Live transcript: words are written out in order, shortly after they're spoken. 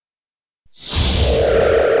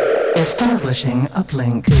Establishing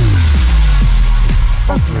uplink.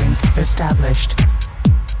 Uplink established.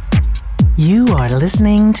 You are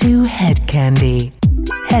listening to Hedkandi.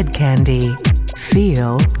 Hedkandi.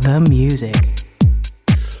 Feel the music.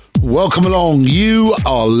 Welcome along. You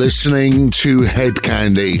are listening to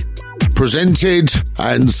Hedkandi. Presented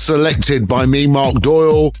and selected by me, Mark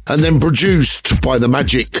Doyle, and then produced by the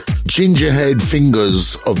magic gingerhead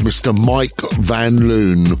fingers of Mr. Mike Van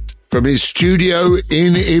Loon from his studio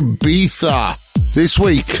in Ibiza. This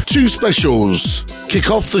week, two specials. Kick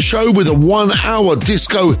off the show with a 1 hour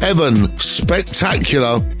Disco Heaven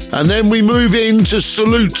spectacular, and then we move in to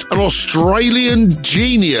salute an Australian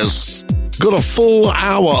genius. Got a full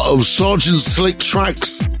hour of Sergeant Slick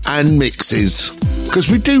tracks and mixes, because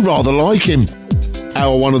we do rather like him.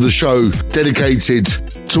 Hour one of the show dedicated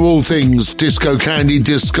to all things Disco Candy,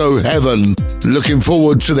 Disco Heaven. Looking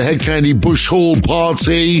forward to the Hedkandi Bush Hall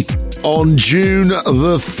party on June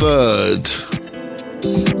the 3rd.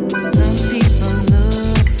 Some people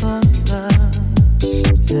look for love,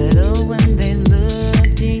 settle when they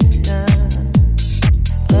look deeper.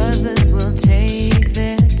 Others will take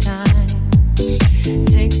their time.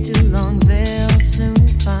 Takes too long, they'll soon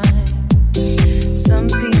find. Some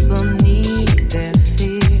people need their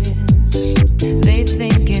fears. They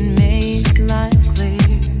think it makes life clear.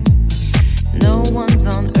 No one's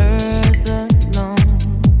on earth alone,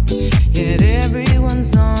 yet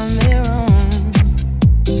everyone's on their own.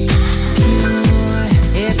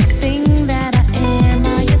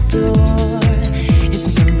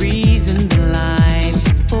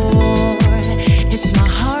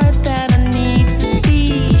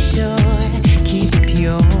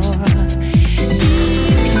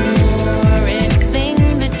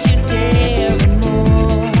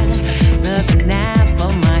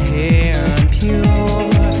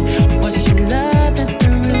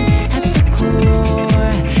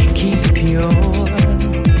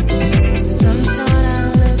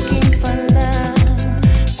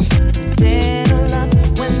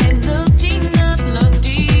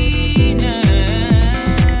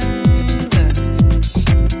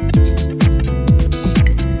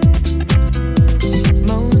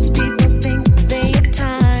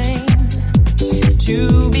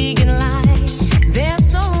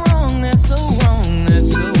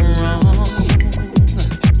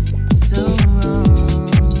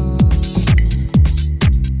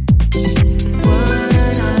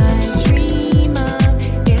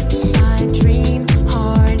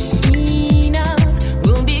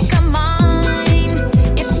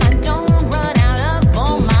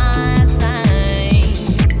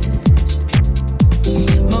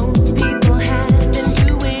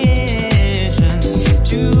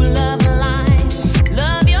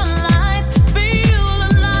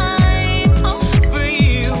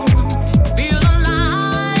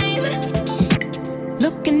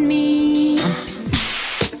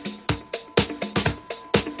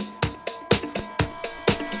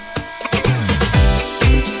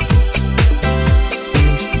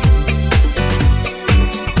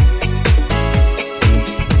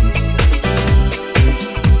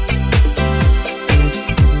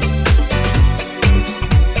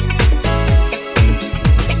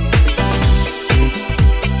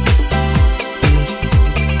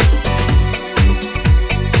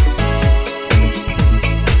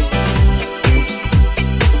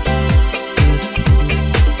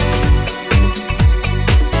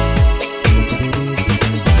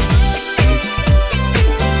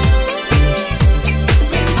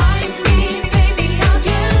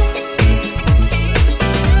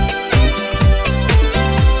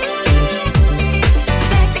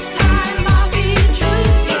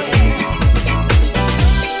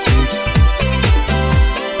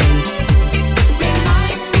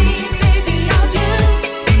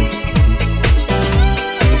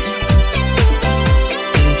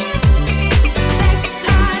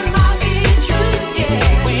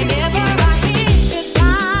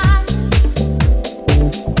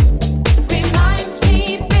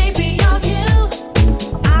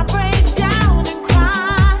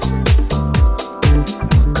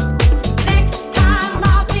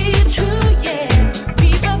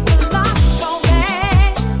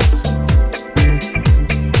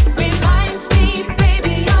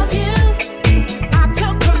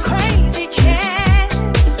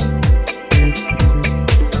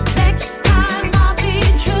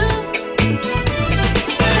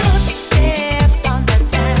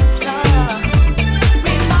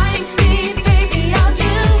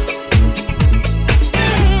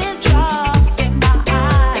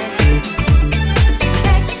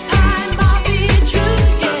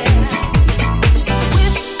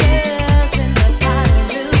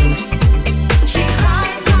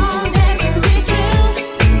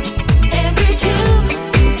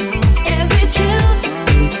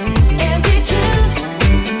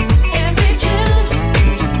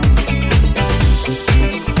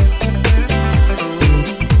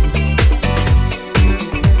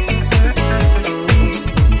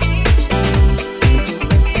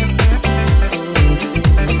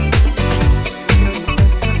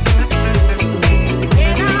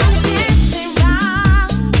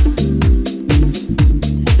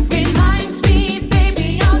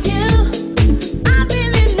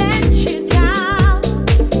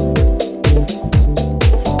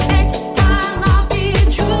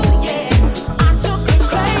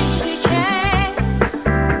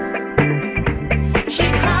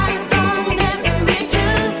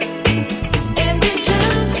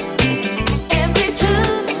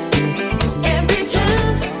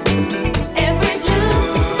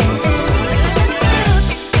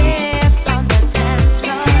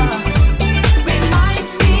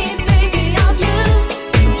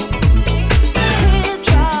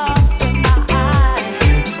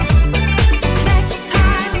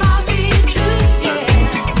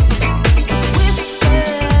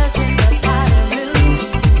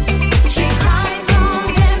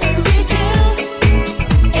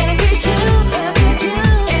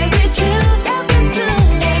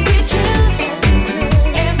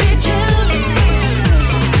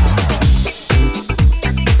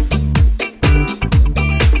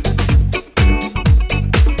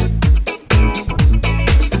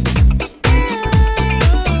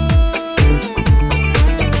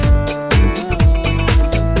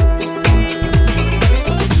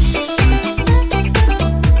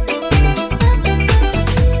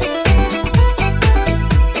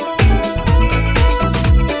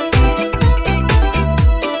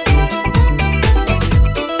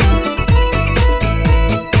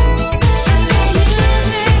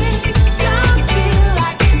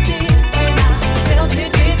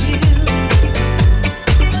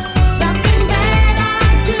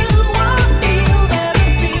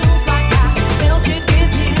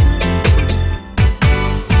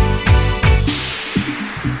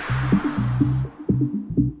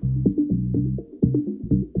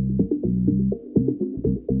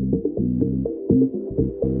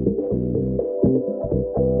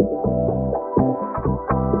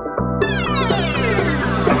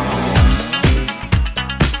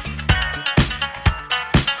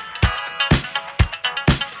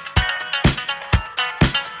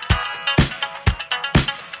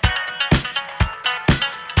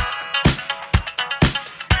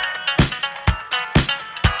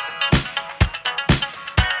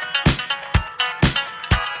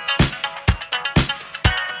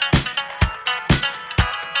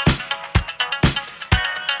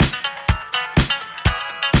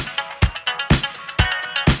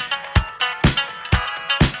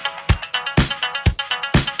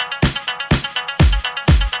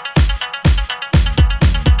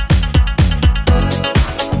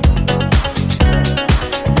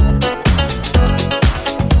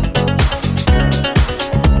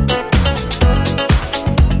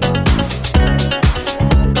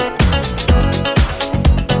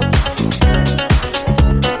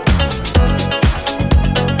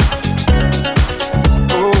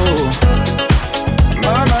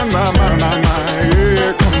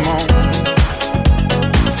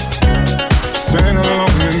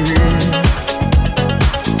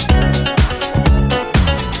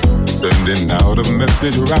 sending out a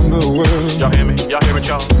message around the world. Y'all hear me? Y'all hear it,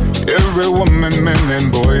 y'all? Every woman, man,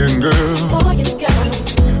 and boy and girl. Boy and girl.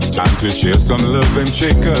 Time to share some love and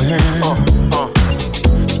shake a hand.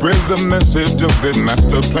 Spread the message of this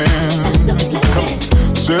master plan.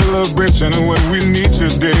 Celebration of what we need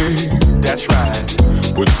today. That's right.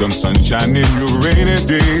 Put some sunshine in your rainy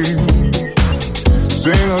day.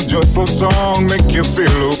 Sing a joyful song, make you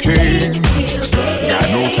feel okay. Got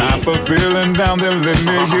no time for feeling down, then let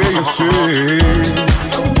me hear you say.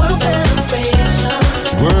 A world celebration.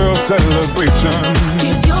 World celebration.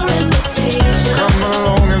 Here's your invitation. Come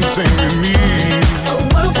along and sing with me. A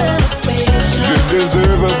world celebration. You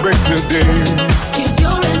deserve a break today. Here's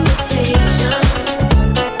your invitation.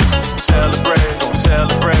 Celebrate, gon'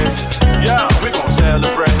 celebrate. Yeah, we gon'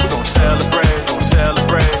 celebrate, we gon' celebrate, gon'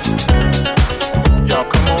 celebrate. Y'all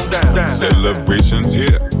come on down. Celebration's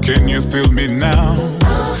here, can you feel me now?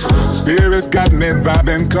 Spirit's got me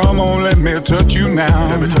vibing, come on, let me touch you now.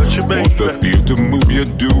 Let me touch you, baby. Want the feel to move you,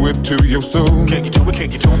 do it to your soul. Can you do it,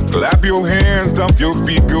 can you do it? Clap your hands, stomp your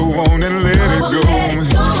feet, go on and let it go.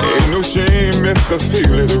 Ain't no shame if the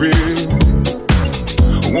feel is real.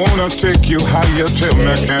 Wanna take you higher, tell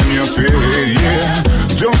me can you feel it, yeah.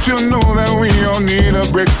 Don't you know that we all need a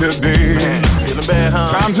break today? Man, feeling bad,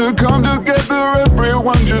 huh? Time to come together,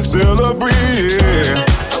 everyone just celebrate, yeah.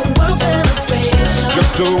 A world celebration.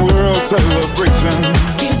 Just a world celebration.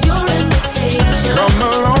 Here's your invitation. Come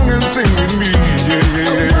along and sing with me, A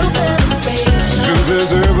yeah. world celebration. You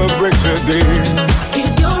deserve a break today.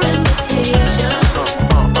 Here's your invitation.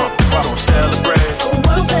 Why don't celebrate? A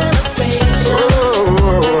world celebration.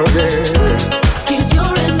 Oh, yeah. Here's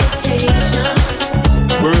your invitation.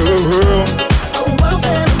 World, A world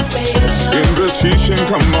celebration. invitation,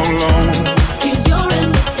 come along. Here's your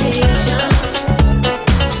invitation.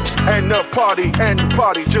 And the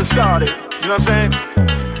party just started. You know what I'm saying?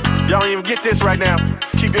 Y'all don't even get this right now.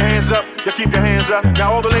 Keep your hands up, you keep your hands up.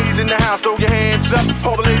 Now all the ladies in the house, throw your hands up.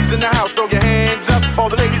 All the ladies in the house, throw your hands up. All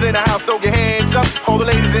the ladies in the house, throw your hands up. All the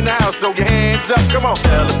ladies in the house, throw your hands up. Come on,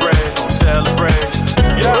 celebrate, gon' celebrate.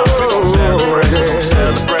 Yeah, we gon' celebrate, gon'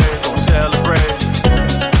 celebrate, gon' celebrate.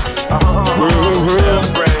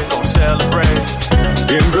 Celebrate, gon' celebrate.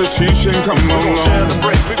 Invitation, come We gon' along.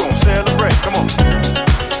 celebrate, we gon' celebrate. Come on.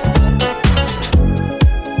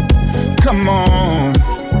 Come on.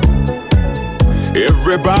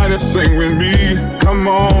 Everybody sing with me. Come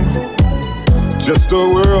on. Just a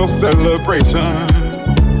world celebration.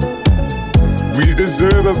 We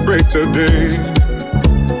deserve a break today.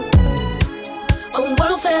 A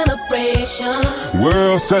world celebration.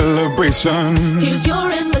 World celebration. Here's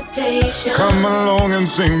your invitation. Come along and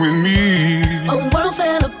sing with me. A world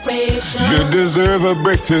celebration. You deserve a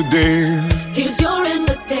break today. Here's your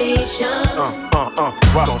invitation.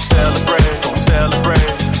 Why don't celebrate, gon' celebrate.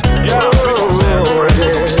 Yeah, we gon' celebrate,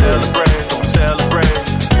 gon' celebrate, gon' celebrate.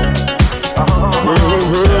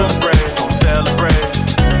 Celebrate, gon' celebrate.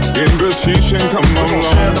 Invitation, come We gon'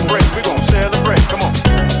 along. celebrate, we gon' celebrate. Come on.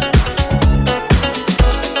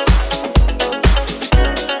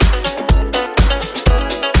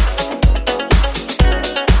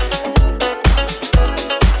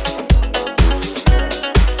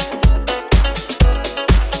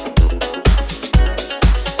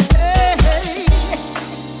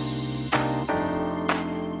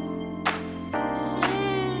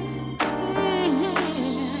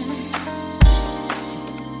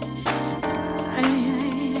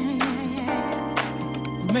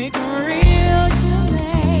 Make real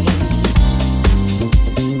tonight.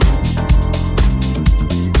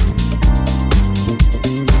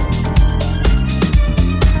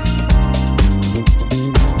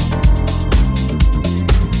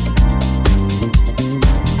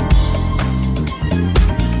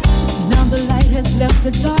 Now the light has left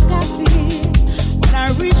the dark, I feel when I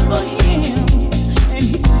reach for him and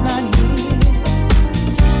he's not here.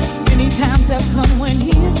 Many times have come when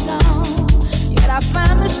he is gone, yet I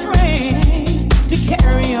find the strength to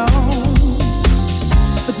carry on.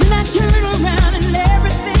 But then I turn around and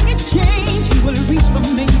everything has changed. He will reach for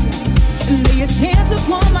me and lay his hands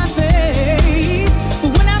upon my face.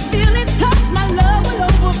 But when I feel his touch, my love will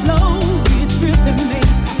overflow. He is real to me.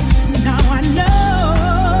 Now I know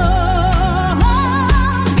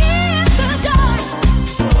he is the joy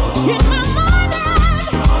in my morning,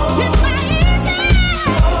 in my evening,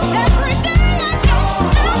 every day I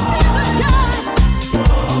feel the joy.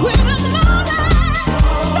 When I'm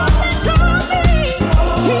lonely, something to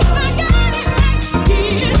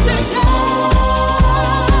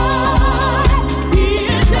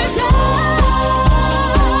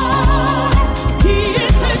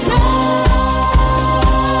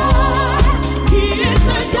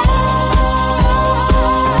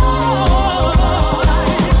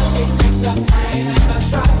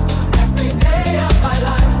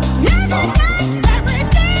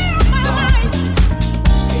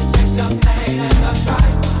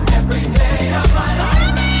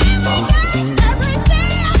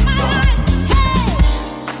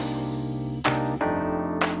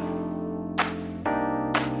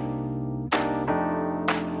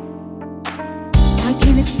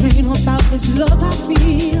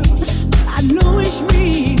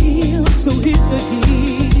So here's a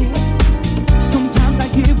deal. Sometimes I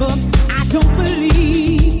give up, I don't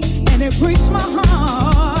believe, and it breaks my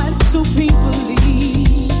heart so painfully.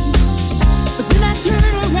 But then I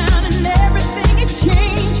turn around and everything has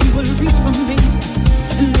changed. He will reach for me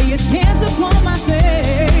and lay his hands upon my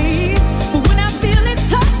face. But when I feel his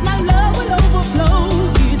touch, my love will overflow.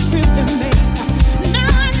 He is real to me. Now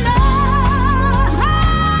I know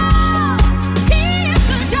he is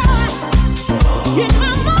the joy in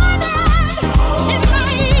my morning, in my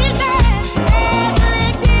evening,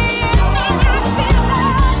 every day. I feel the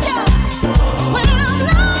joy when I'm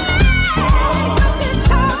lonely. Something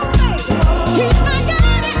told me he's my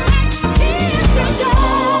guiding light. He is the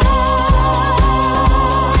joy.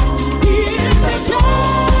 He is the joy.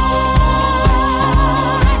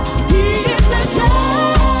 He is the joy.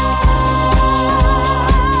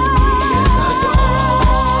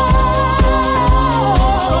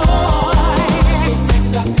 Yes, it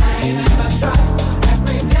does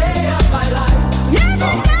every day of my life.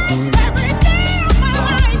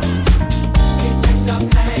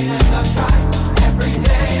 Every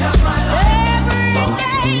day,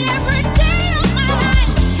 every day of my life.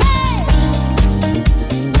 Hey.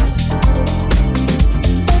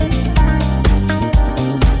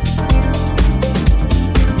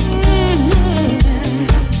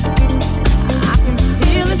 I can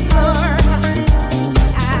feel his glory.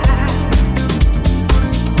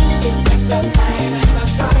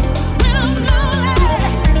 When I'm lonely,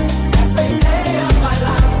 every day of my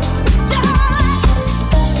life.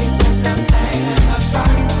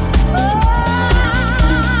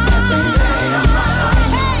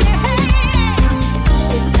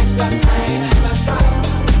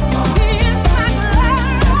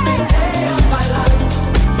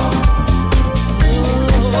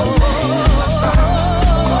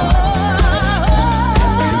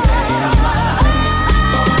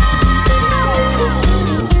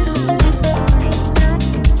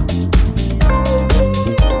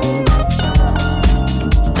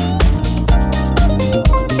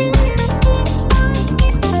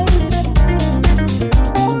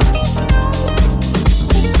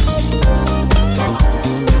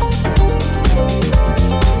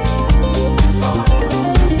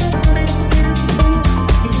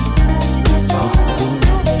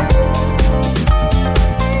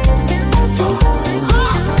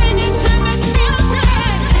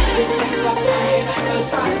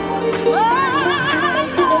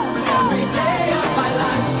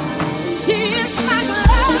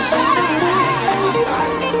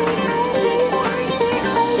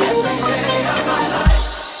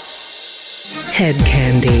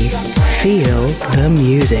 Hedkandi. Feel the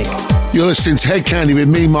music. You're listening to Hedkandi with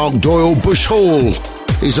me, Mark Doyle. Bush Hall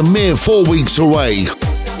is a mere 4 weeks away.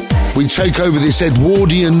 We take over this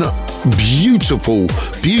Edwardian, beautiful,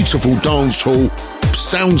 beautiful dance hall.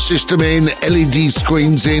 Sound system in, LED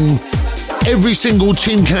screens in. Every single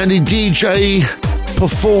Tin Candy DJ,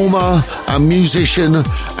 performer and musician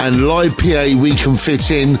and live PA we can fit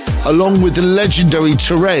in, along with the legendary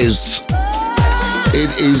Therese.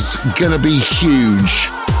 It is going to be huge.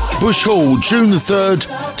 Bush Hall, June the 3rd.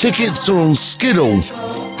 Tickets are on Skiddle.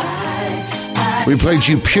 We played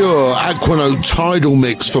you Pure, Aquanote Tidal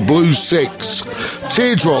Mix for Blue 6.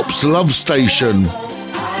 Teardrops, Love Station.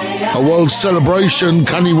 A World Celebration,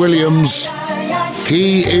 Cunny Williams.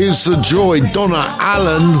 He is the Joy, Donna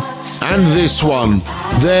Allen. And this one,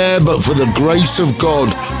 There But For the Grace of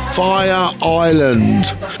God, Fire Island.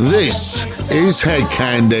 This is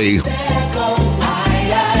Hedkandi.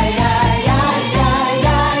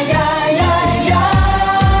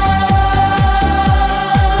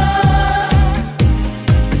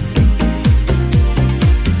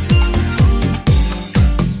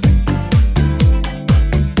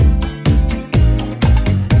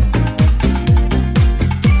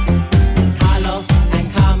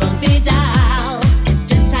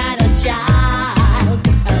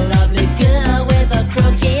 A lovely girl with a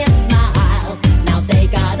crooked smile. Now they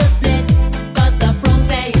got a split.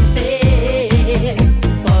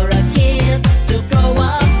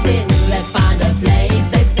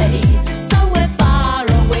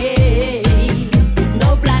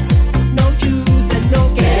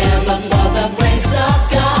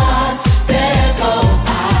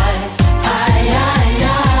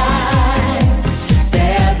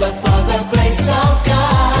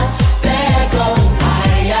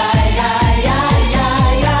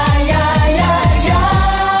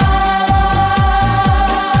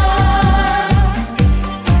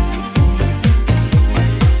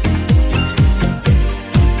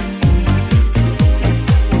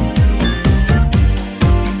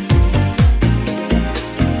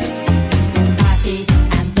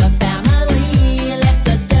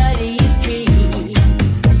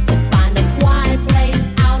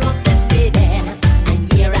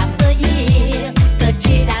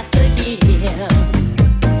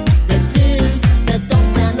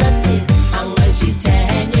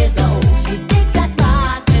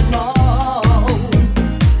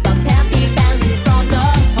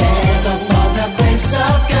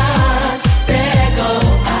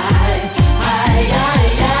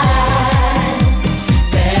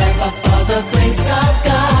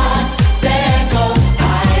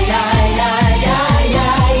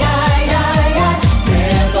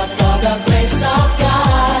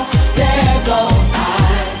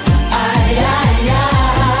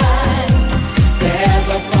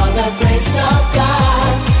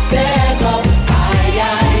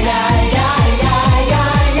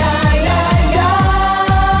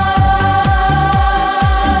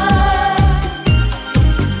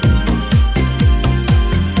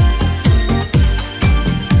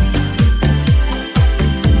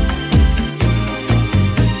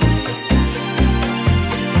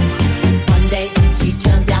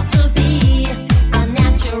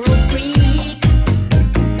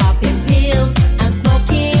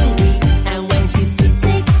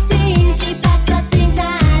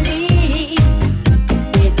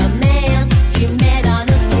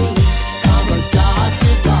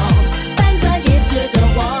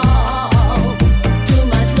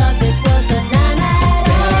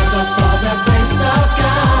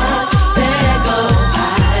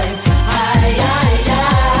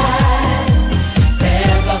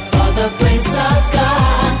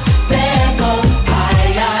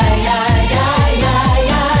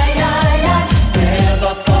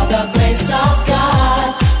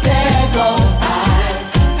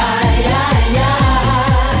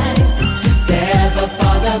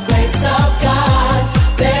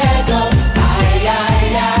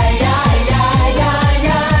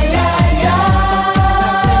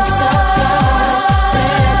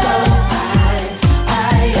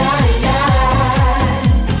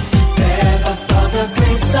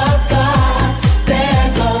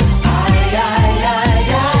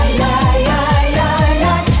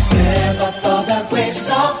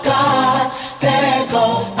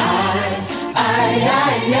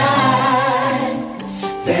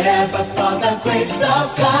 grace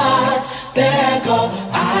of God, there go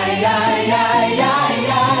I,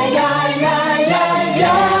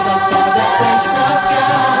 for the grace of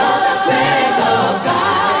God, there go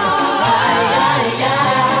I,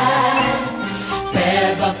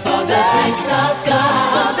 for the grace of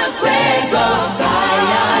God,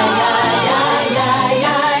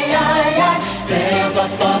 there go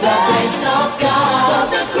for the grace of God,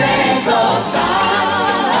 the grace of God,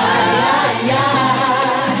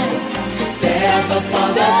 there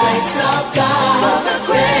for the grace of God, the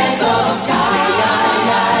grace of God.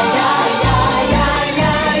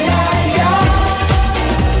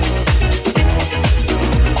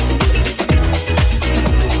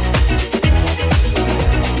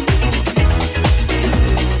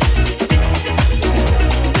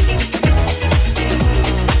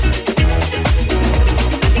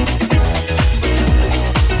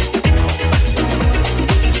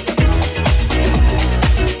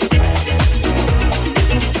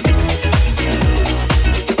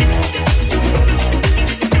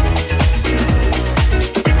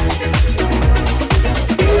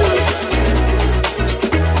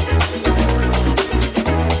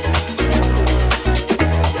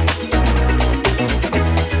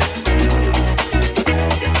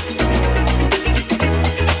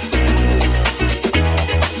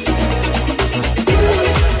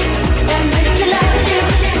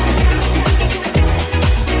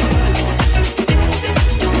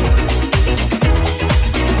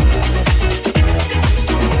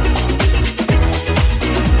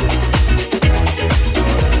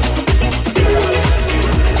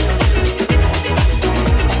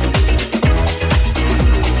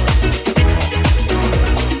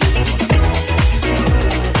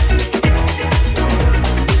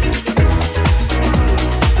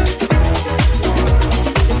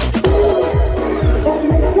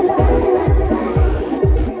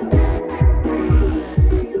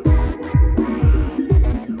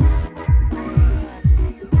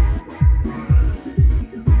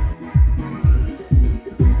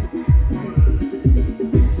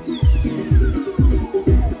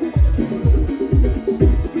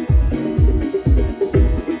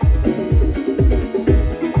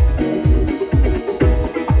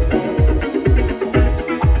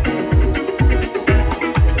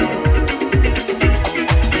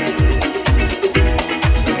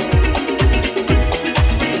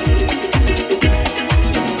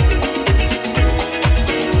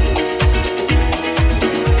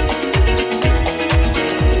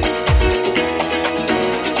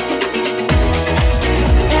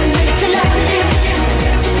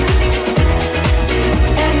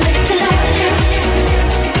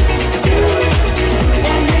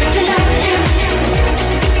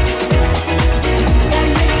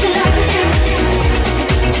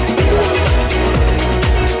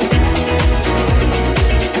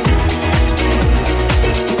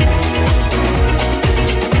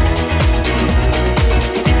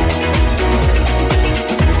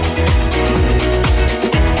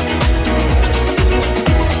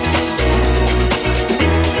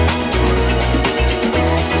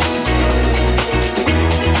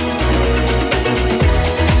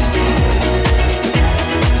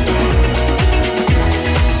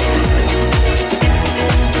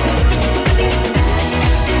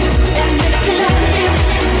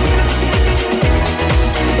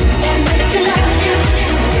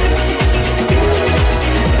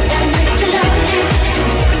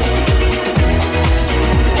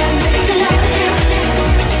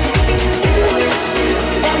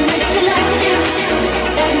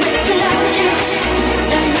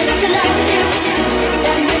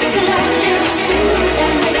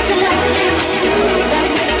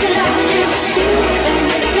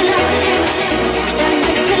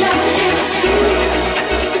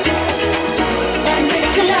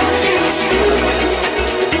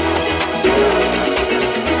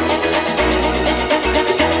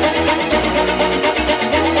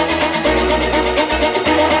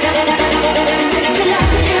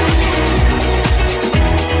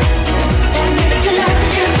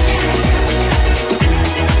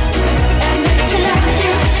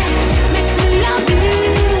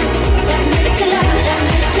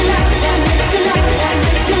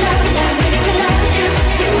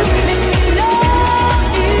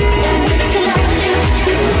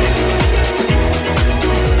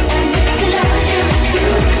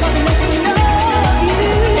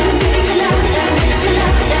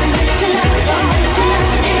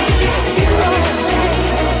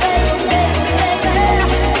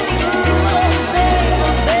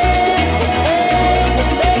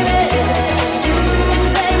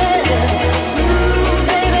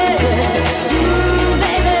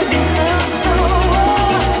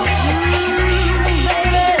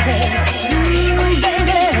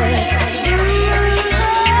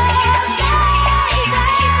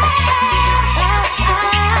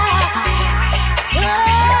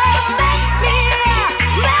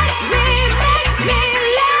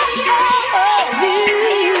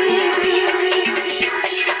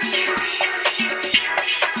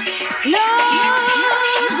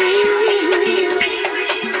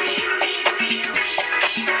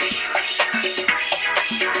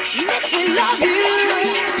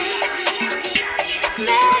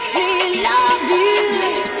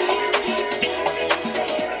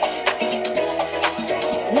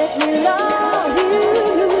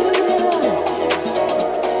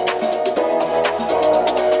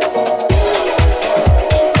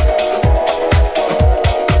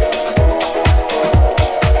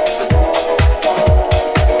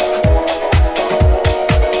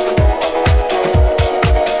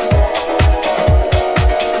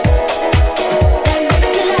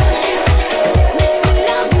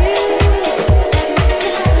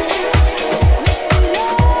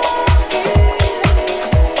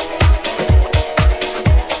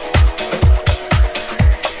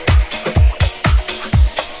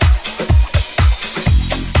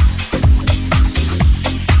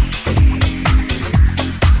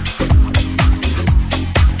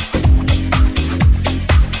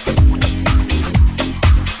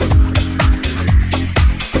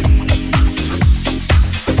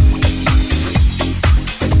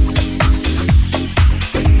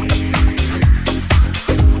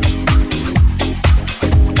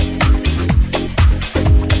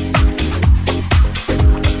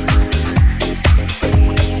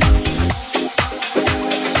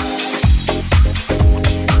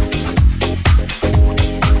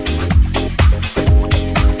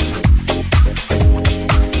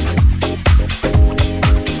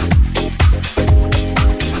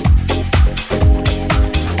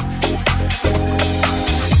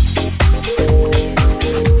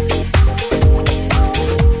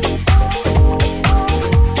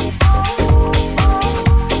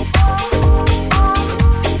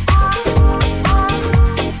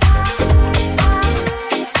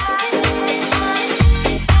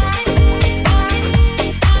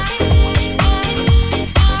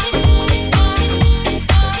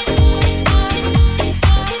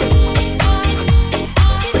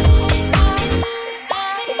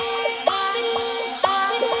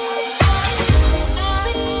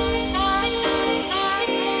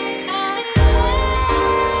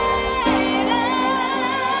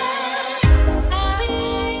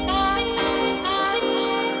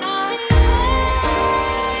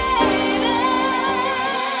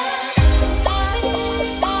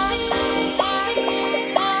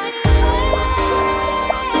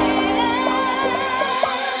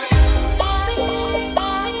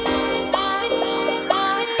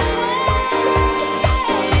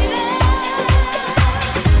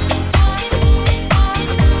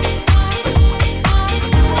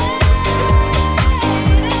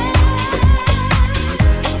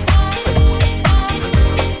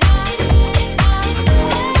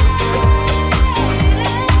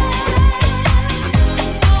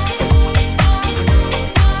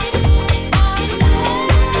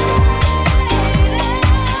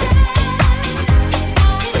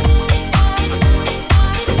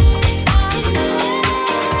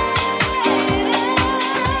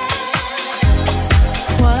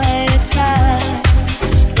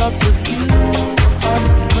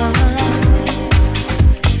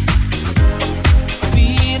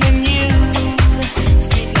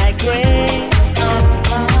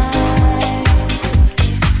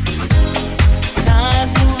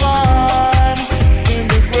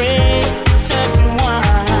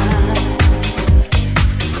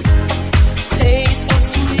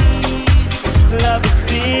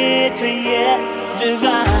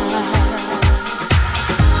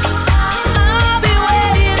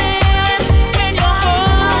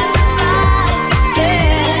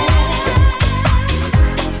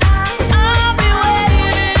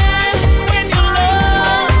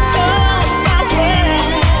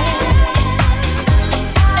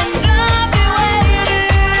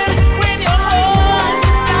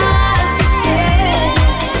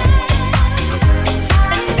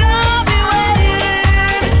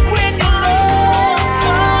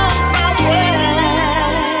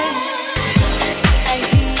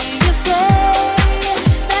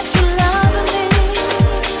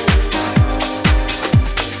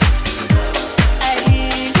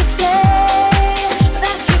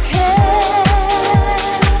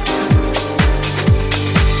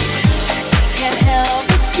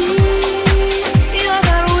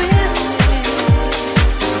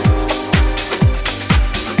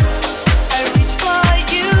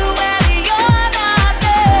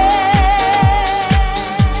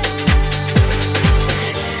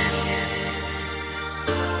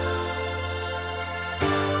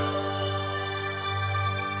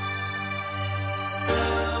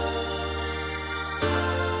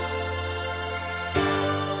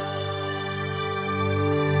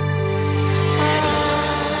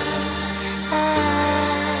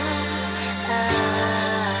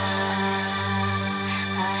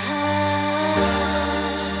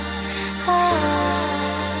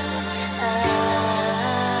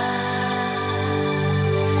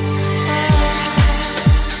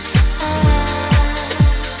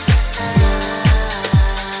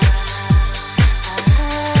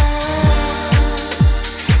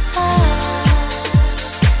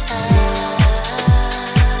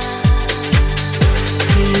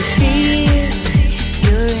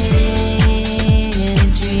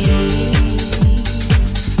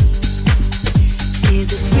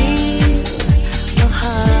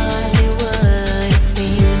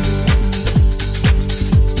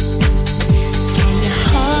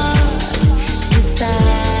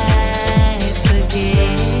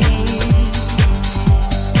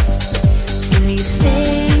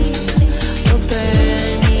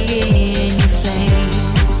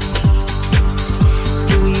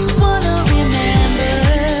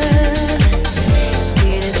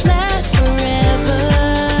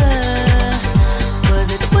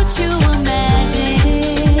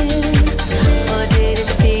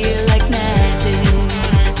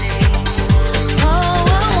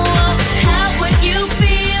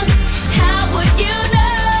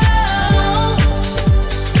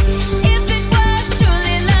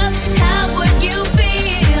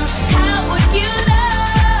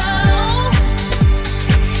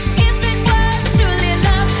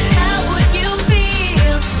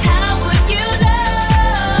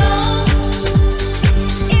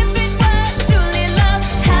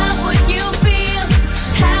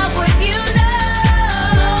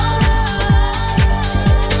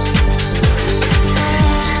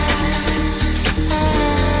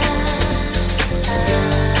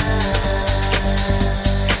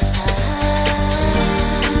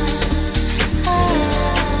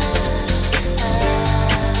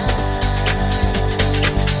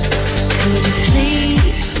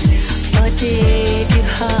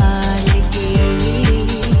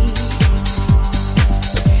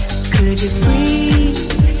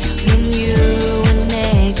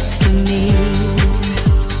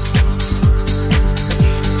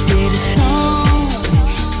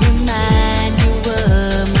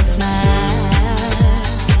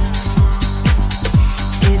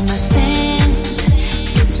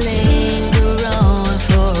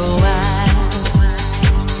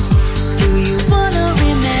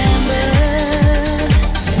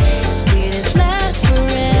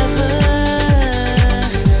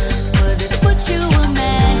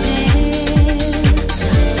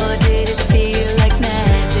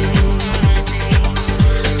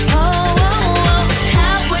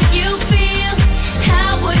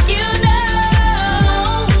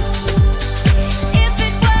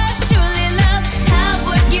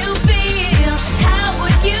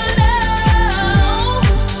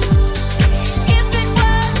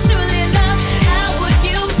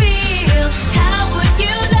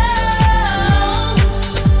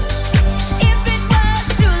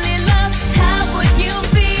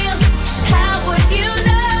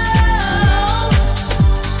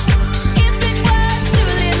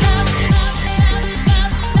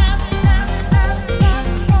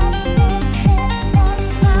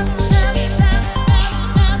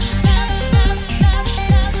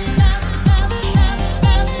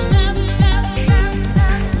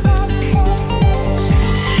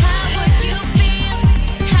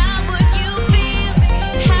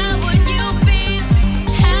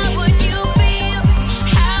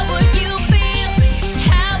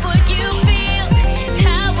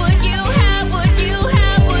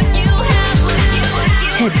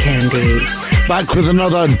 Hedkandi. Back with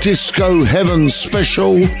another Disco Heaven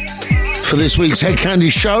special for this week's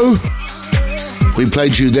Hedkandi show. We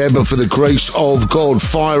played you there, but for the grace of God,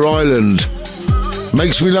 Fire Island,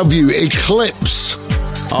 Makes Me Love You, Eclipse,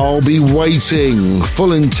 I'll Be Waiting,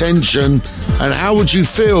 Full Intention, and How Would You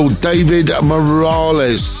Feel, David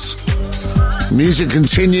Morales. Music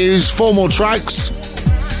continues, 4 more tracks,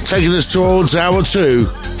 taking us towards hour 2.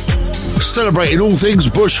 Celebrating all things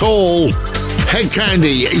Bush Hall,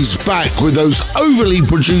 Hedkandi is back with those overly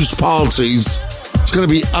produced parties. It's going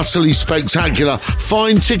to be utterly spectacular.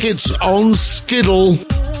 Find tickets on Skiddle.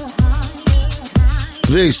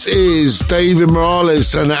 This is David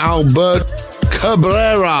Morales and Albert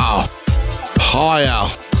Cabrera. Higher.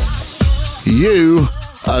 You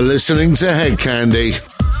are listening to Hedkandi.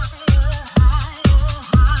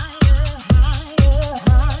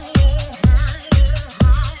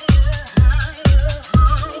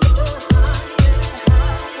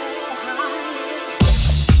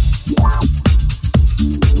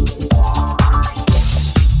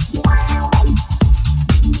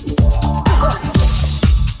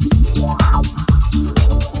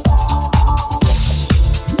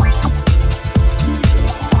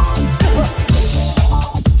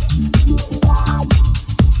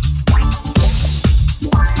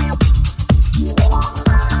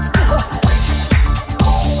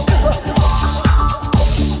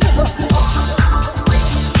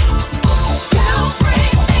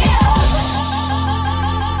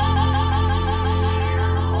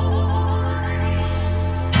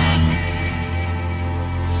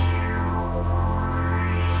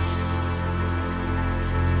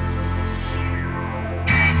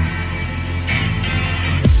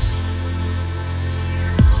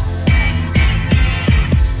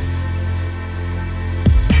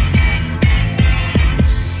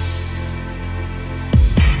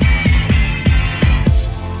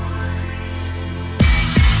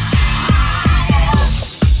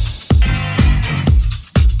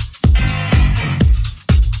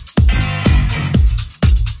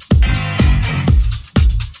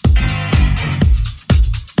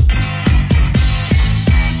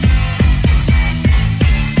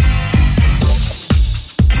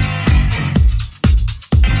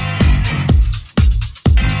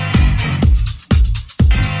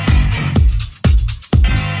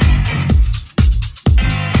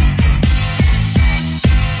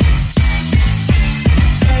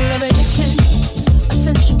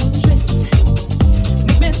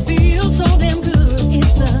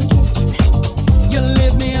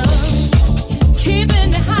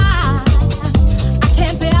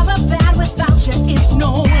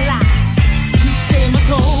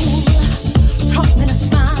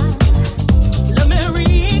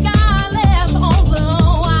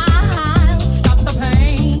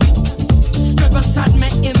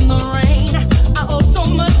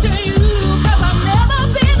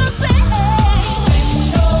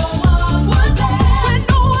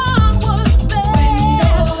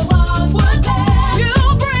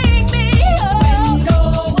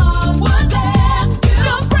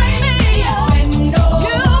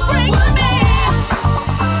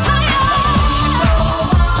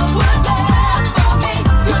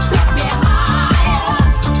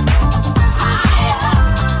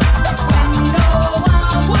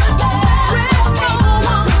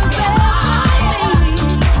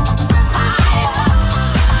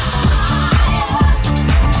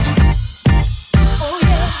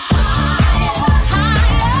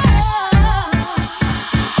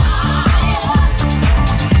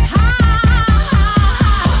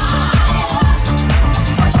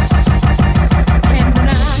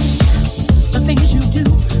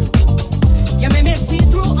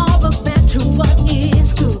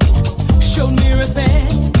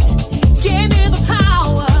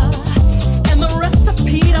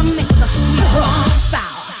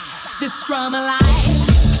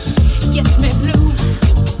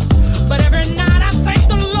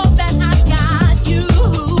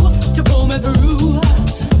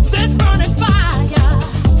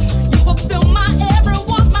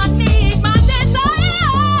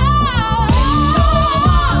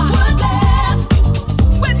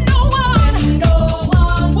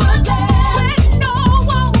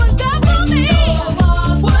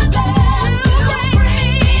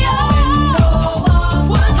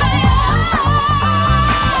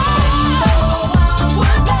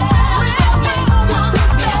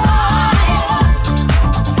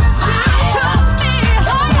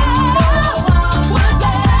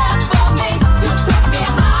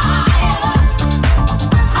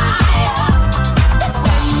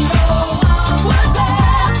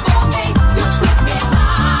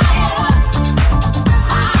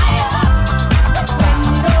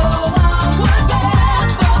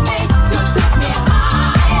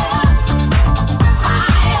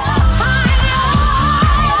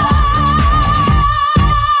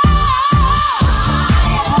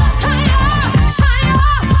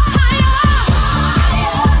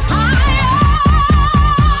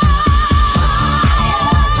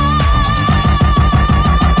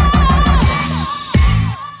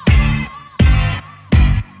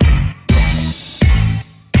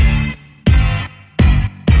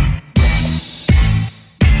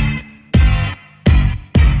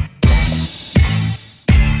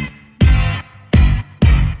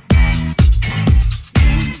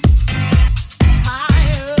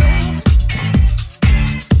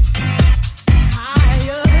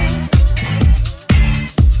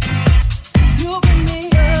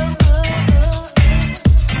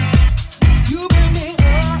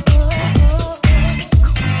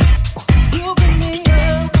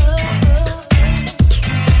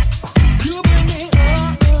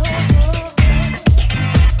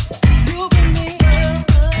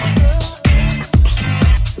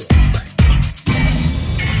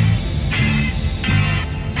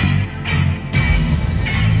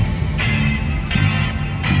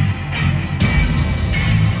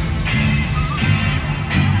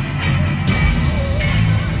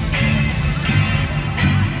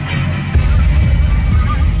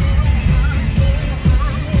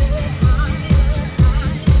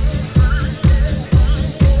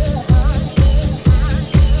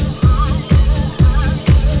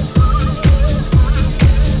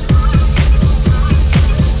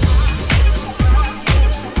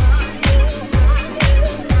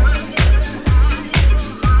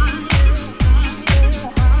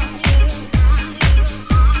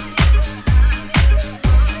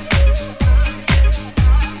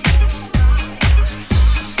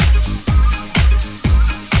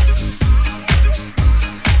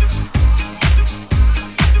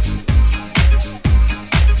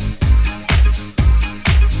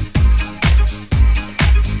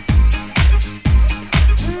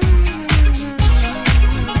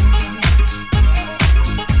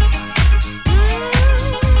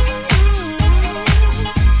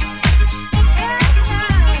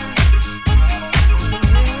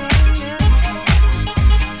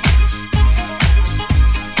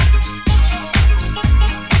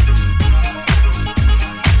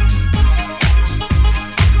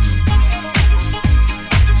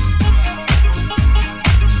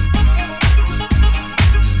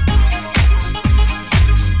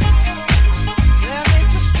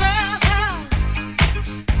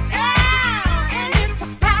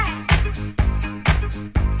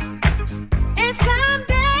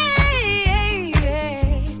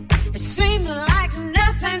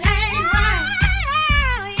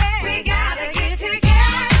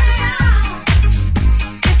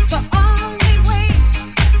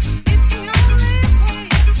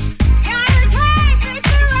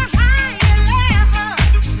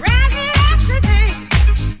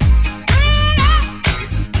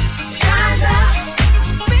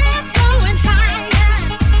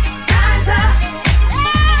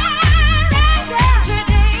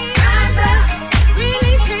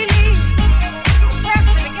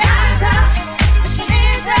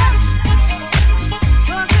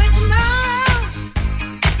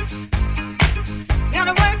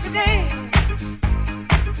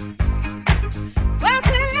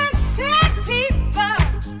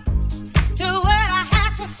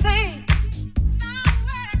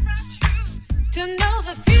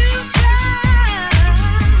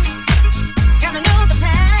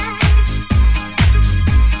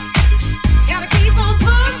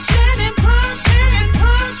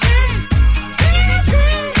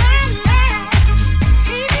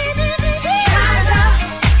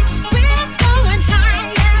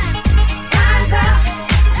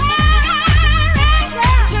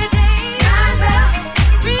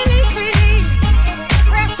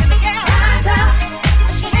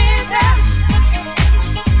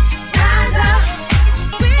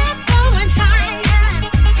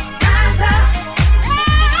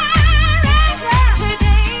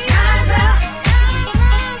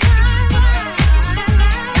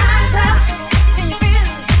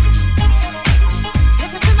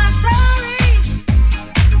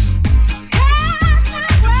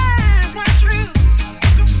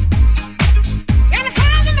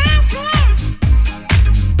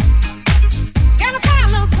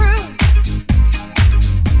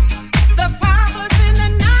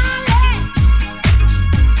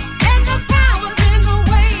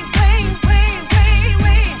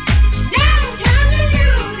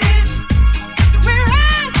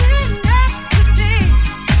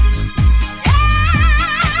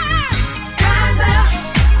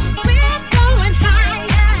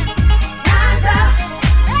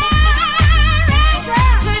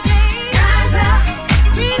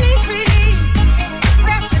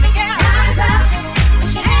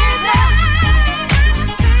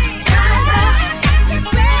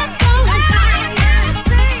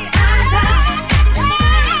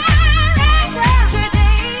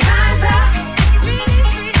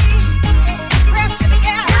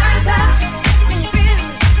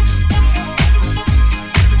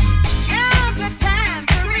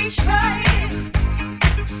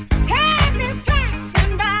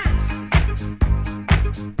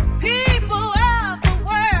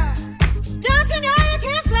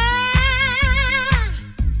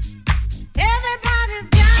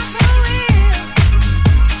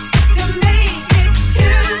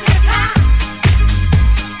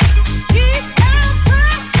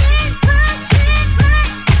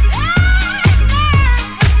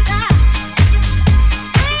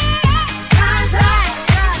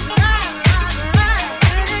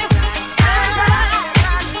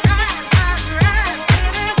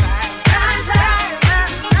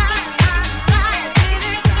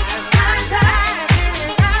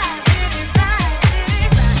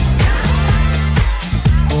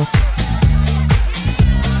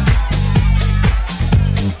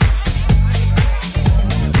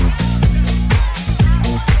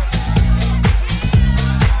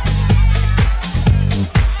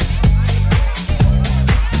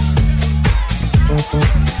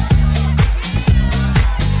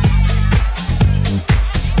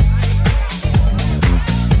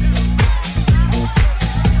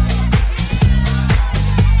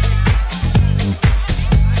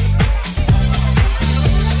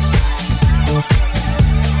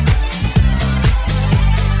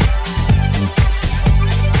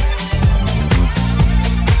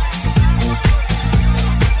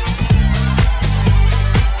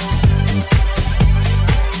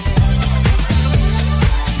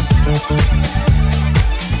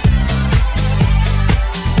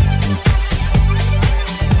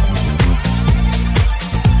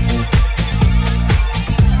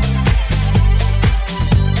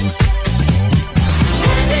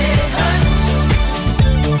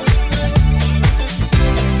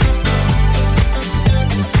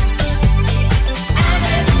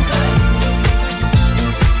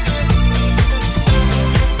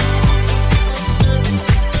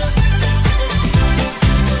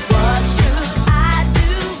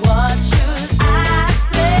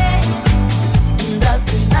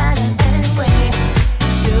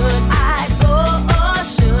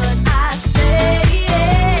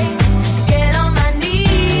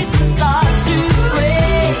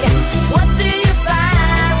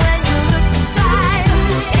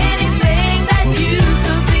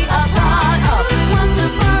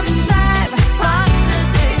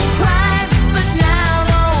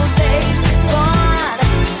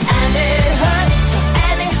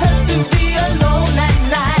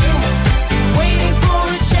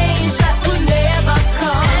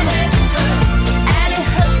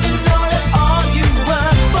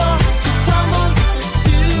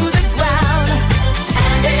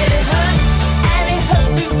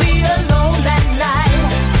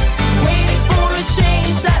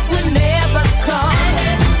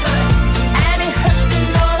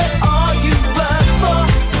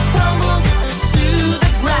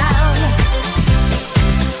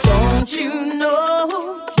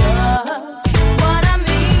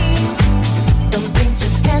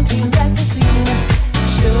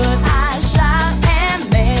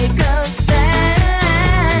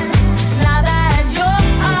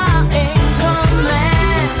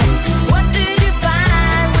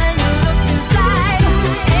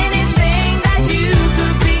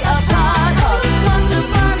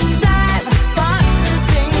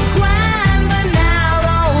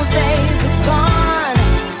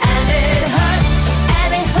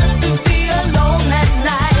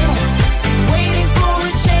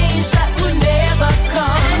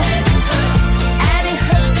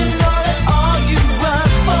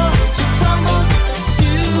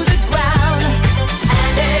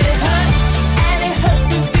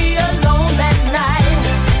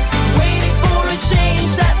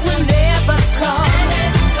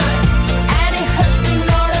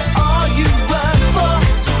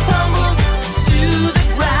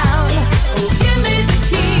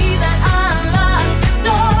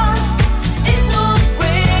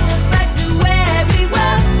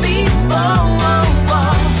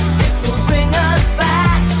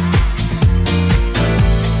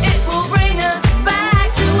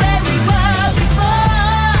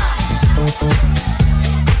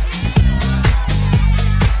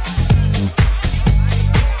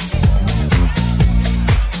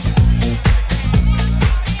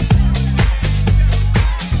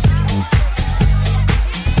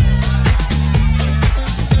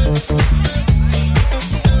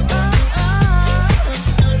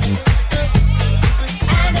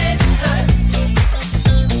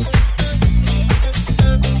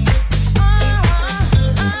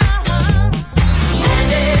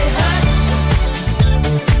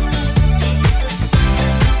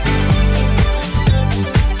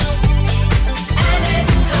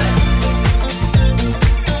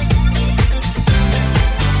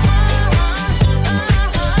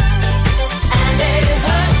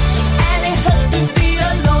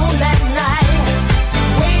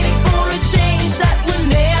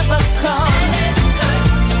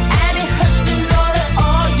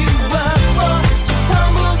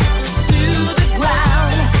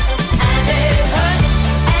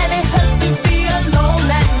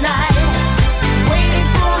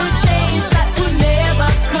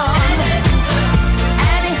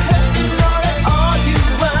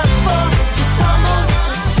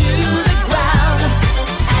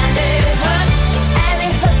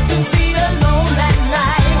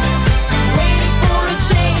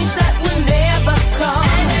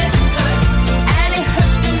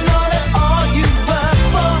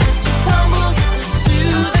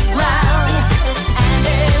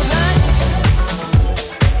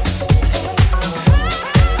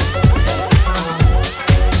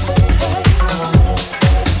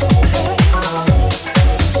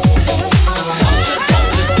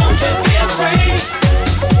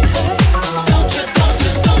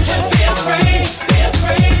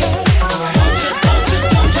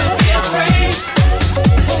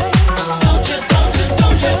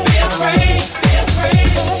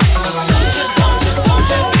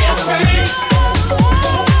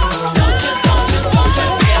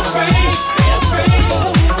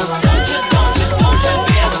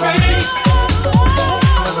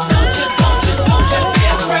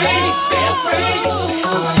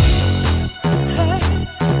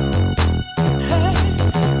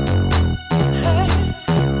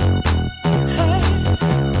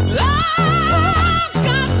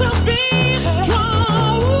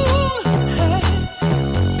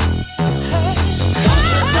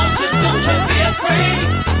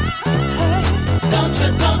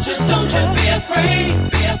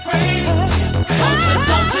 afraid, be afraid. Don't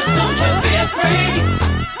you be afraid.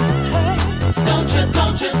 Don't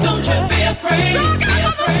you be afraid, be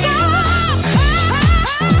afraid.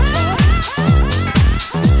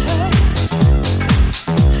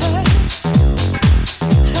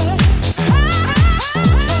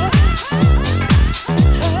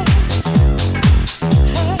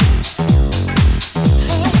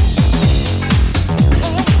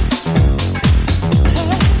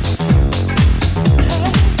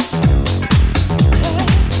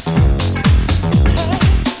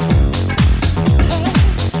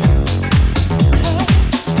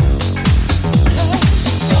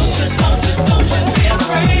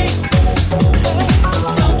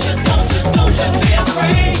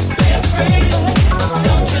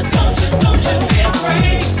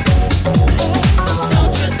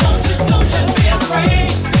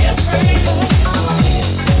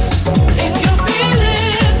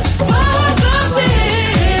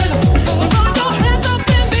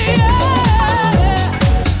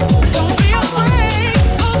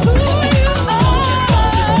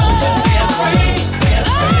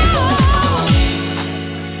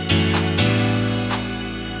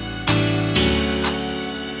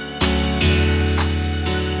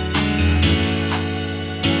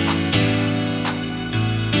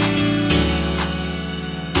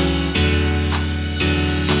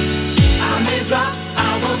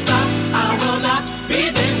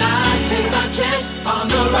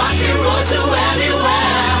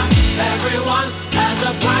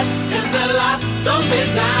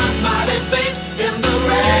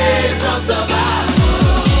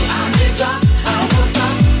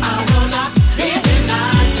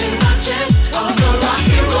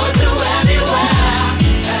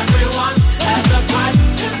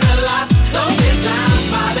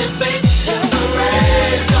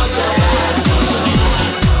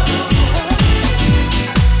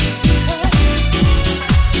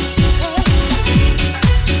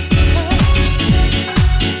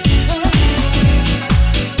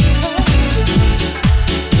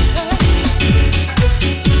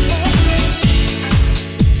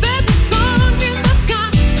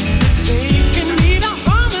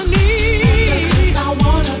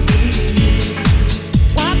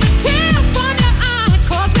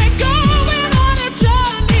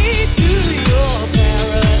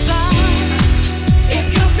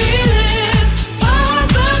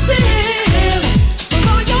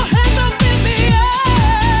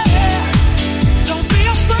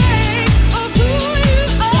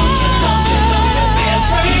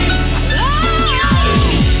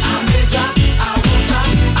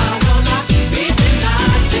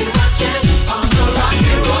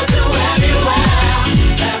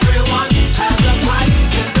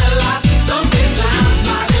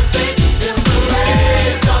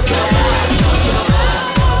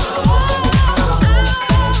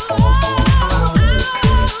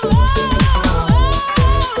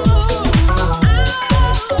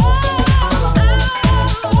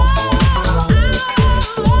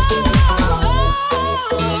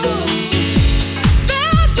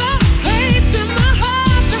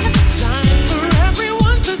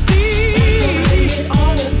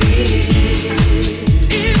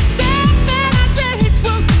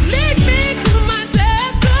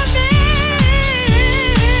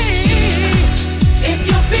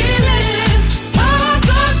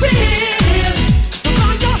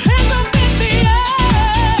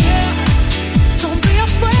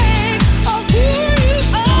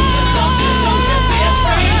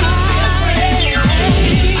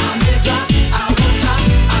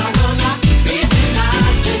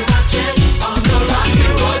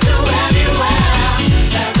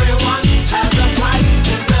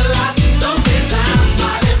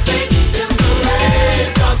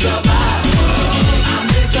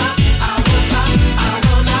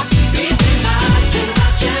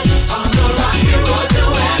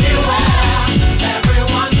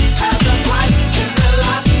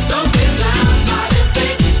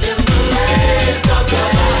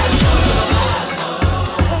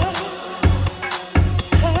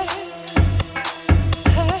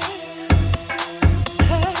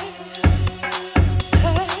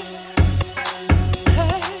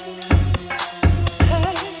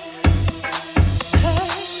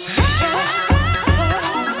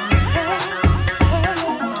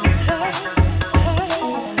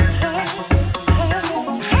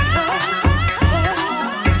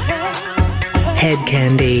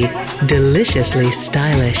 Hedkandi, deliciously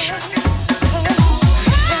stylish.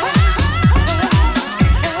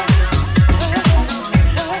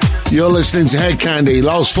 You're listening to Hedkandi,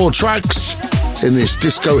 last 4 tracks in this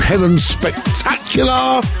Disco Heaven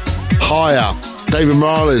Spectacular Higher, David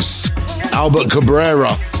Morales, Albert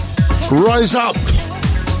Cabrera, Rise Up,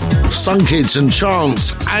 Sun Kids and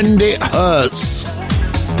Chance, And It Hurts,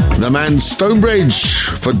 the man Stonebridge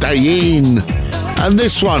for Dayin, and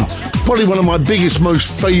this one, probably one of my biggest,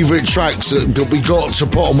 most favourite tracks that we got to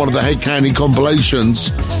put on one of the Hedkandi compilations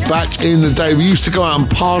back in the day. We used to go out and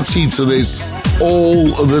party to this all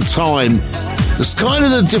the time. It's kind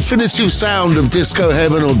of the definitive sound of Disco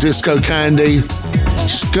Heaven or Disco Candy.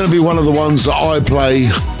 It's going to be one of the ones that I play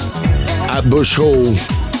at Bush Hall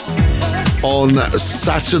on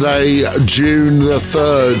Saturday, June the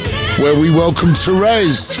 3rd, where we welcome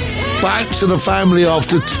Therese back to the family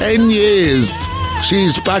after 10 years.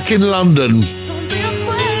 She's back in London,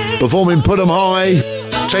 performing Put 'Em High,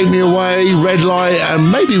 Take Me Away, Red Light,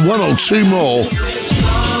 and maybe one or two more,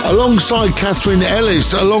 alongside Catherine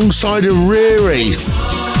Ellis, alongside Riri.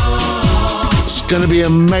 It's going to be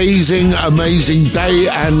amazing, amazing day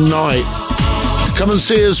and night. Come and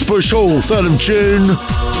see us, Bush Hall, 3rd of June.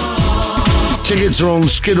 Tickets are on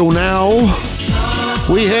Skiddle now.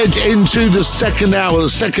 We head into the second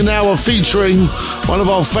hour featuring one of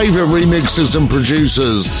our favourite remixers and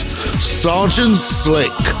producers, Sergeant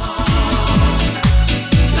Slick.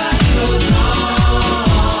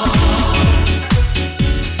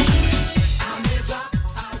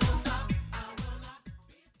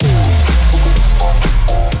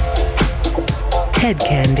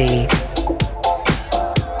 Hedkandi.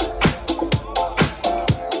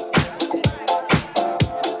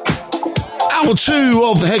 Hour 2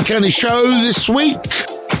 of the Hedkandi Show this week.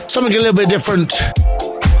 Something a little bit different.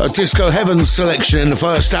 A Disco Heaven selection in the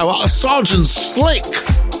first hour. A Sergeant Slick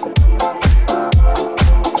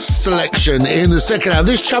selection in the second hour.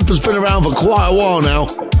 This chap has been around for quite a while now,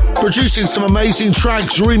 producing some amazing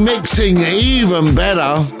tracks, remixing even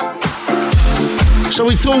better. So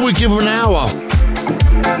we thought we'd give him an hour.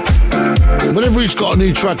 Whenever he's got a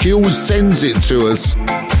new track, he always sends it to us.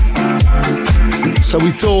 So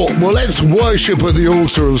we thought, well, let's worship at the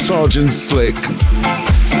altar of Sergeant Slick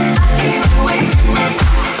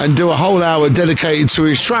and do a whole hour dedicated to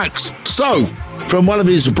his tracks. So, from one of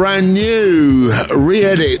his brand new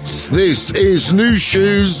re-edits, this is New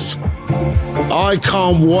Shoes, I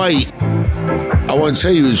Can't Wait. I won't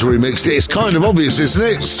tell you who's remixed it, it's kind of obvious, isn't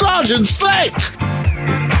it? Sergeant Slick!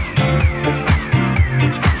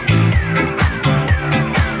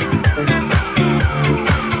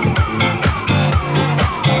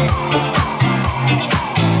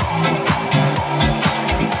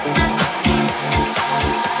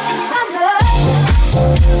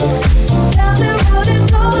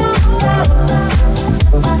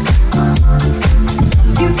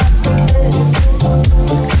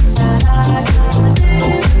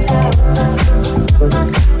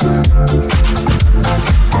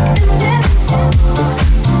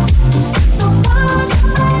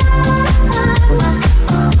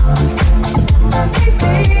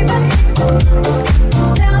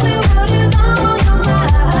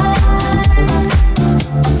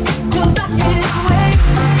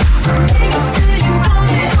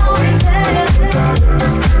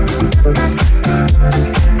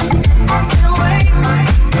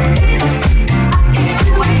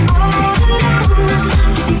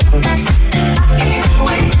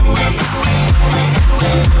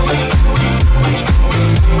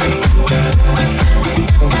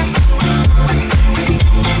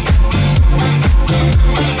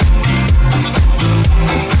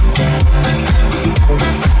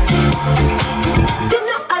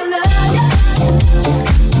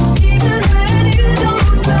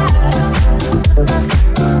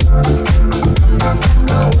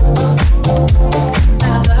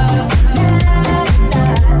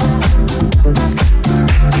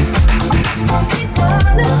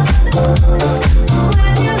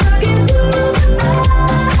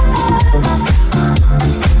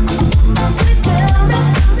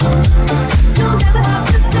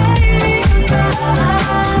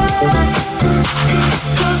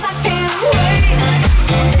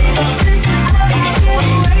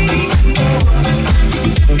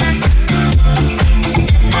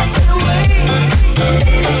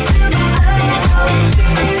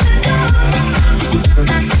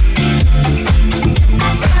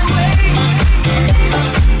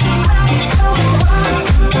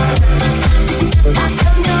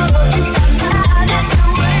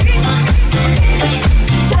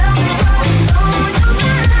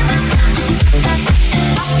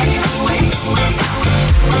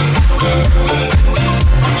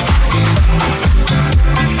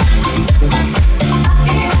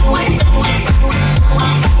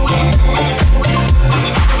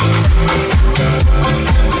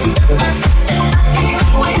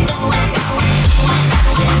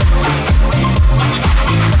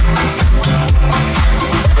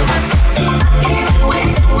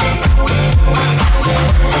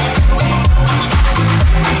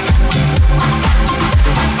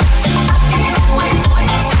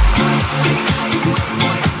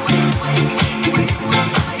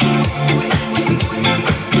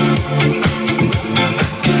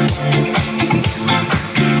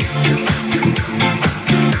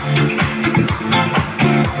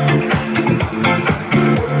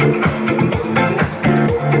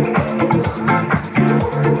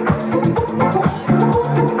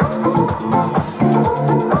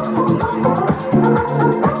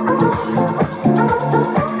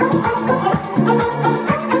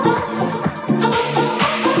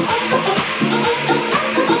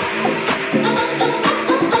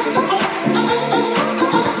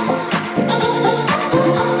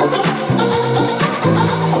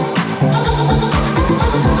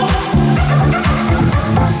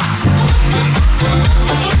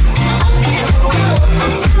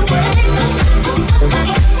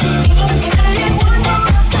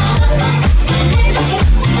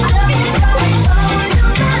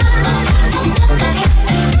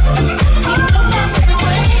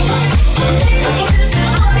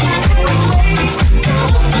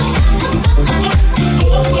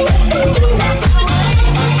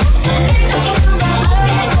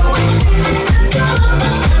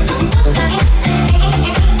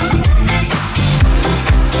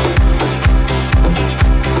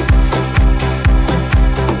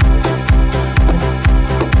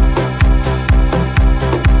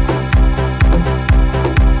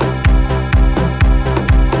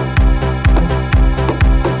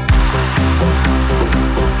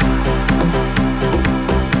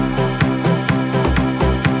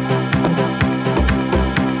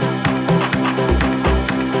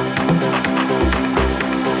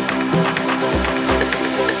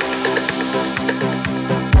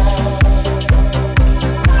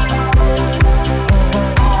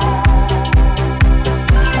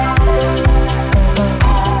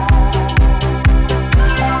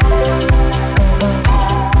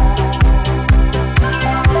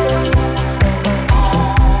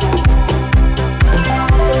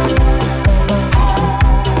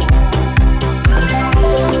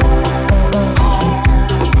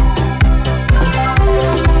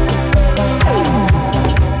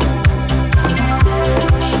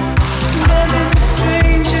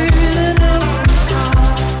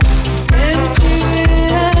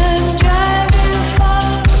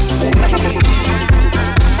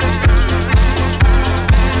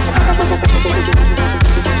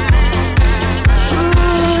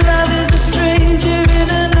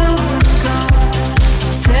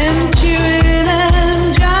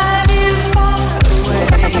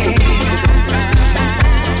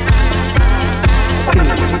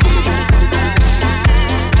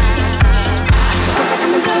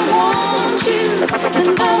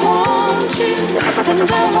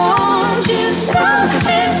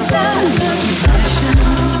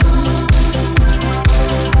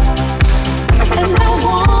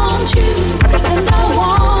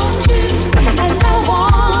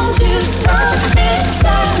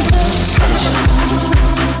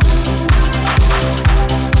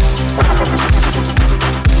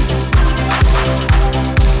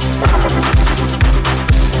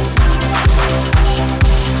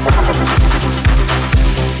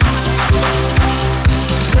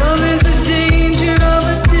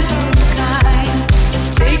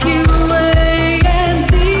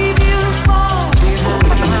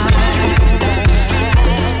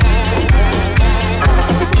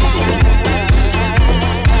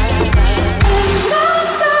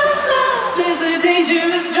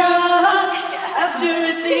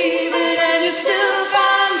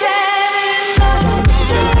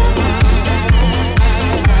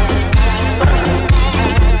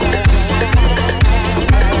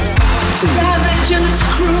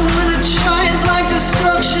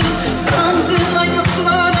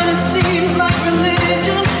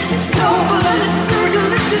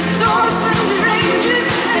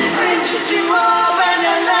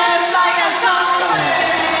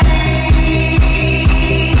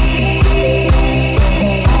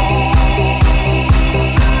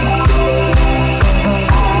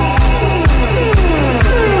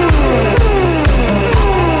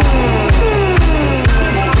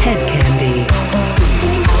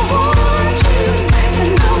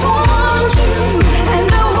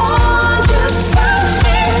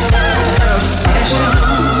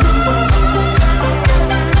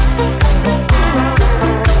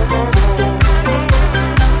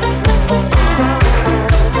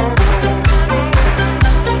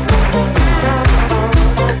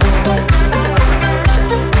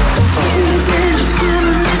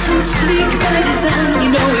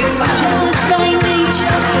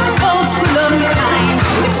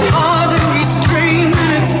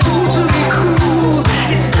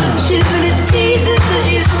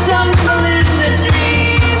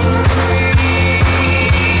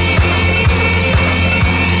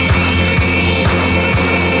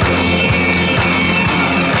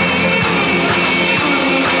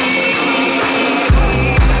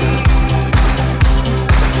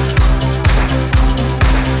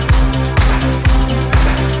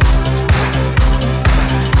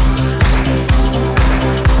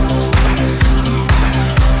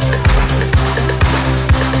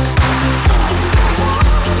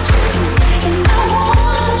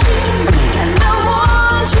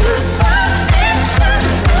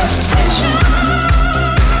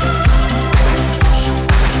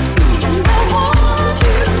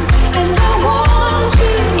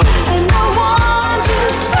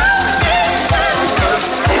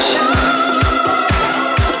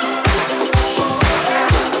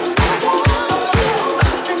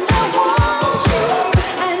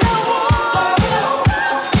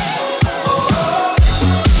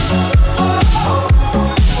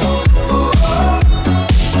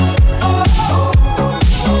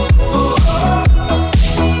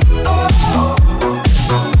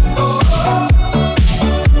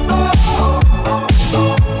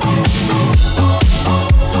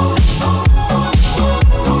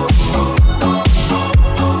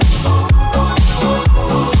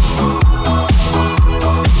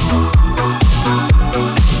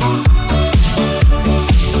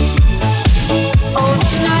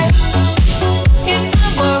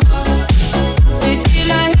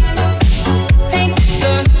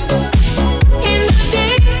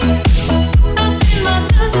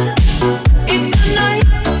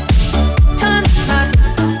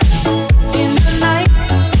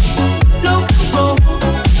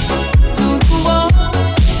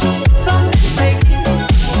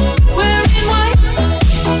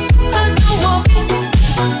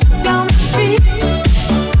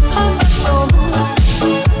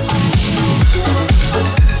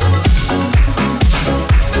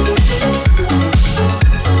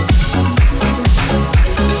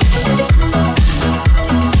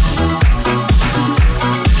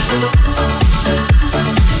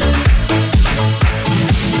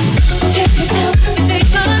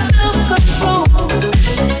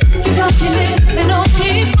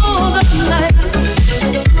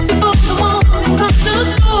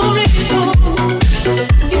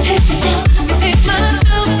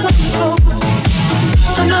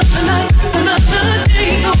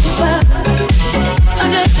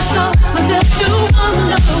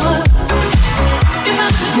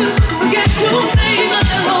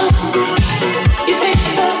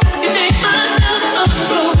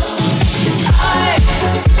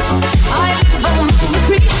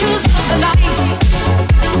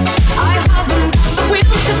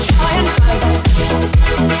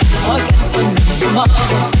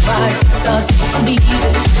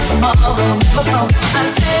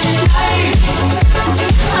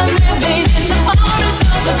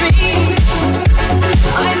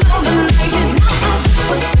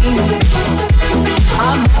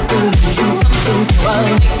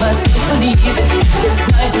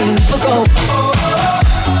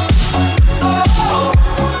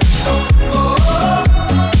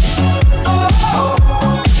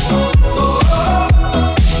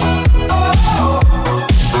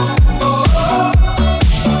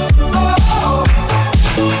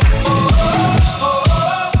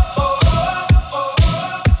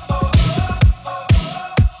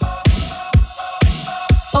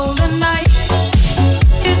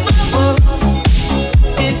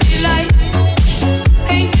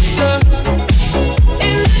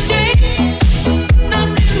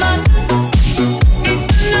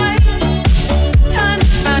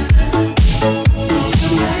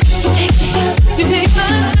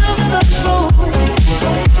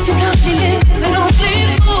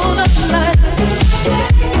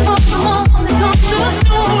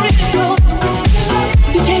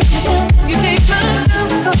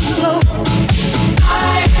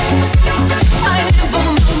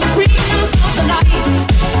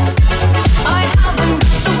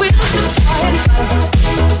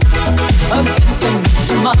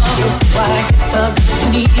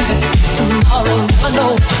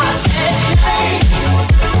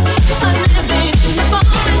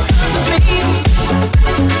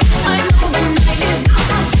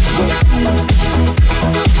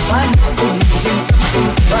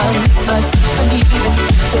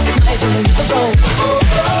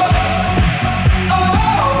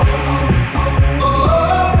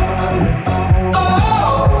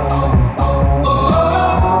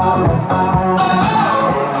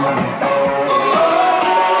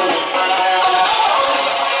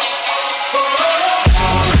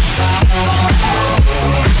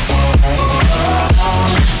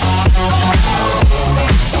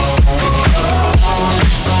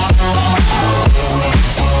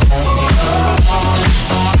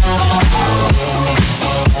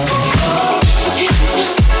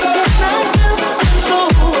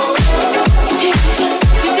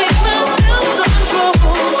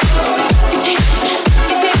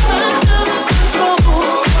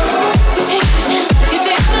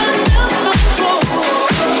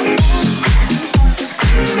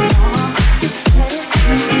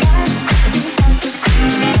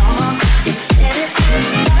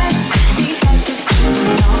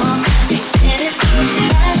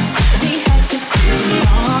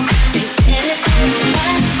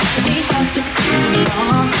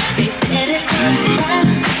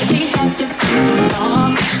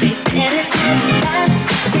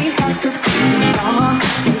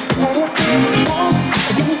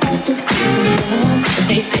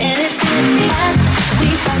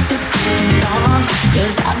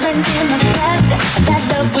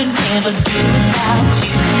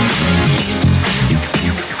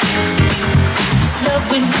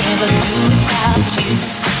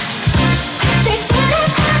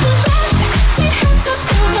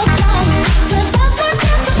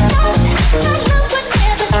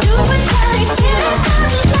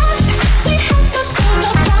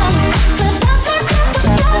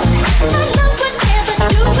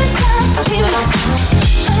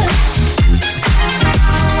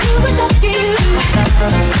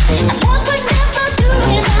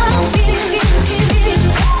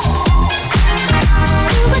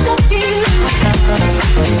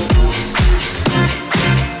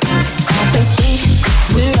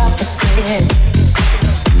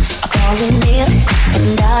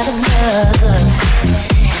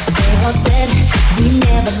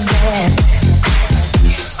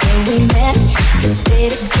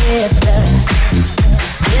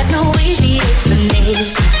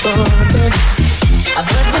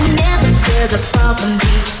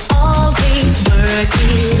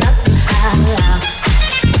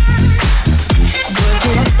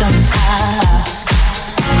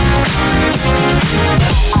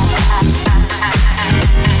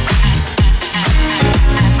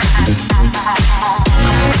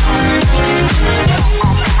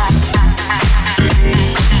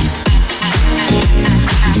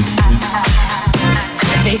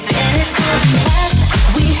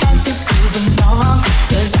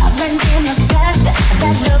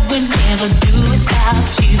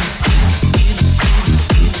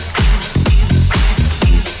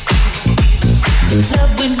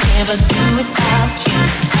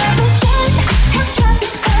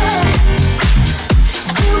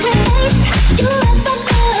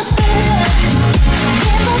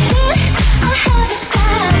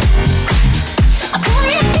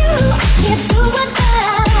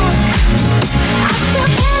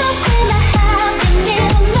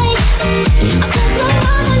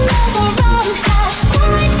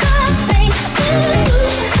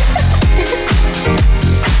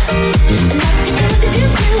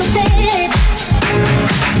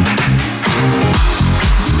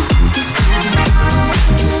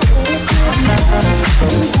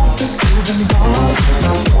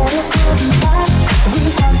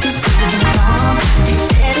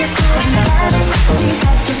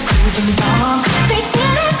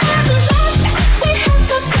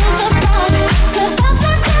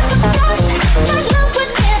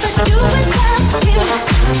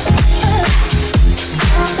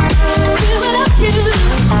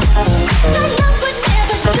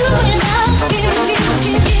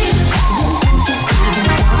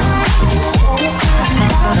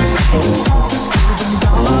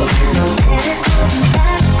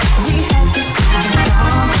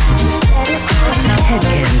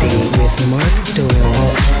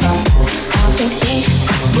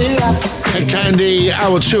 Hedkandi,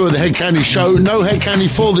 hour 2 of the Hedkandi show. No Hedkandi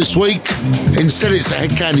 4 this week. Instead, it's a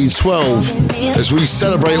Hedkandi 12 as we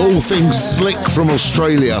celebrate all things slick from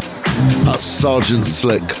Australia. That's Sergeant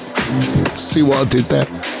Slick. See what I did there?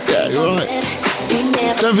 Yeah, you're right.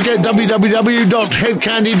 Don't forget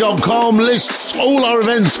www.hedkandi.com lists all our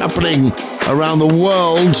events happening around the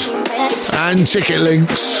world and ticket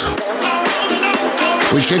links.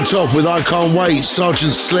 We kicked off with I Can't Wait,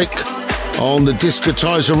 Sergeant Slick on the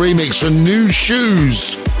Discotizer remix for New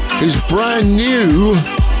Shoes, his brand new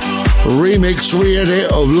remix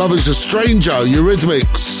re-edit of Love is a Stranger,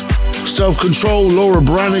 Eurythmics, Self-Control, Laura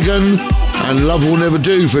Branigan, and Love Will Never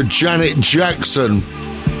Do for Janet Jackson.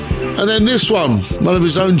 And then this one of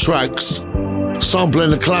his own tracks,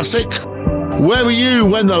 sampling a classic, Where Were You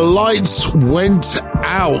When the Lights Went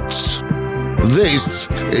Out? This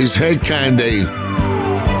is Hedkandi.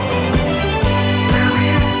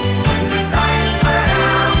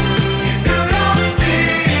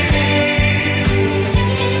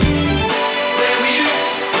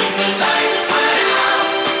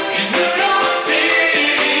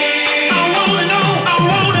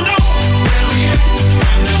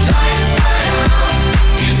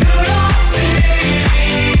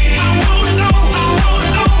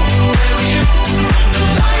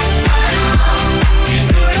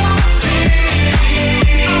 See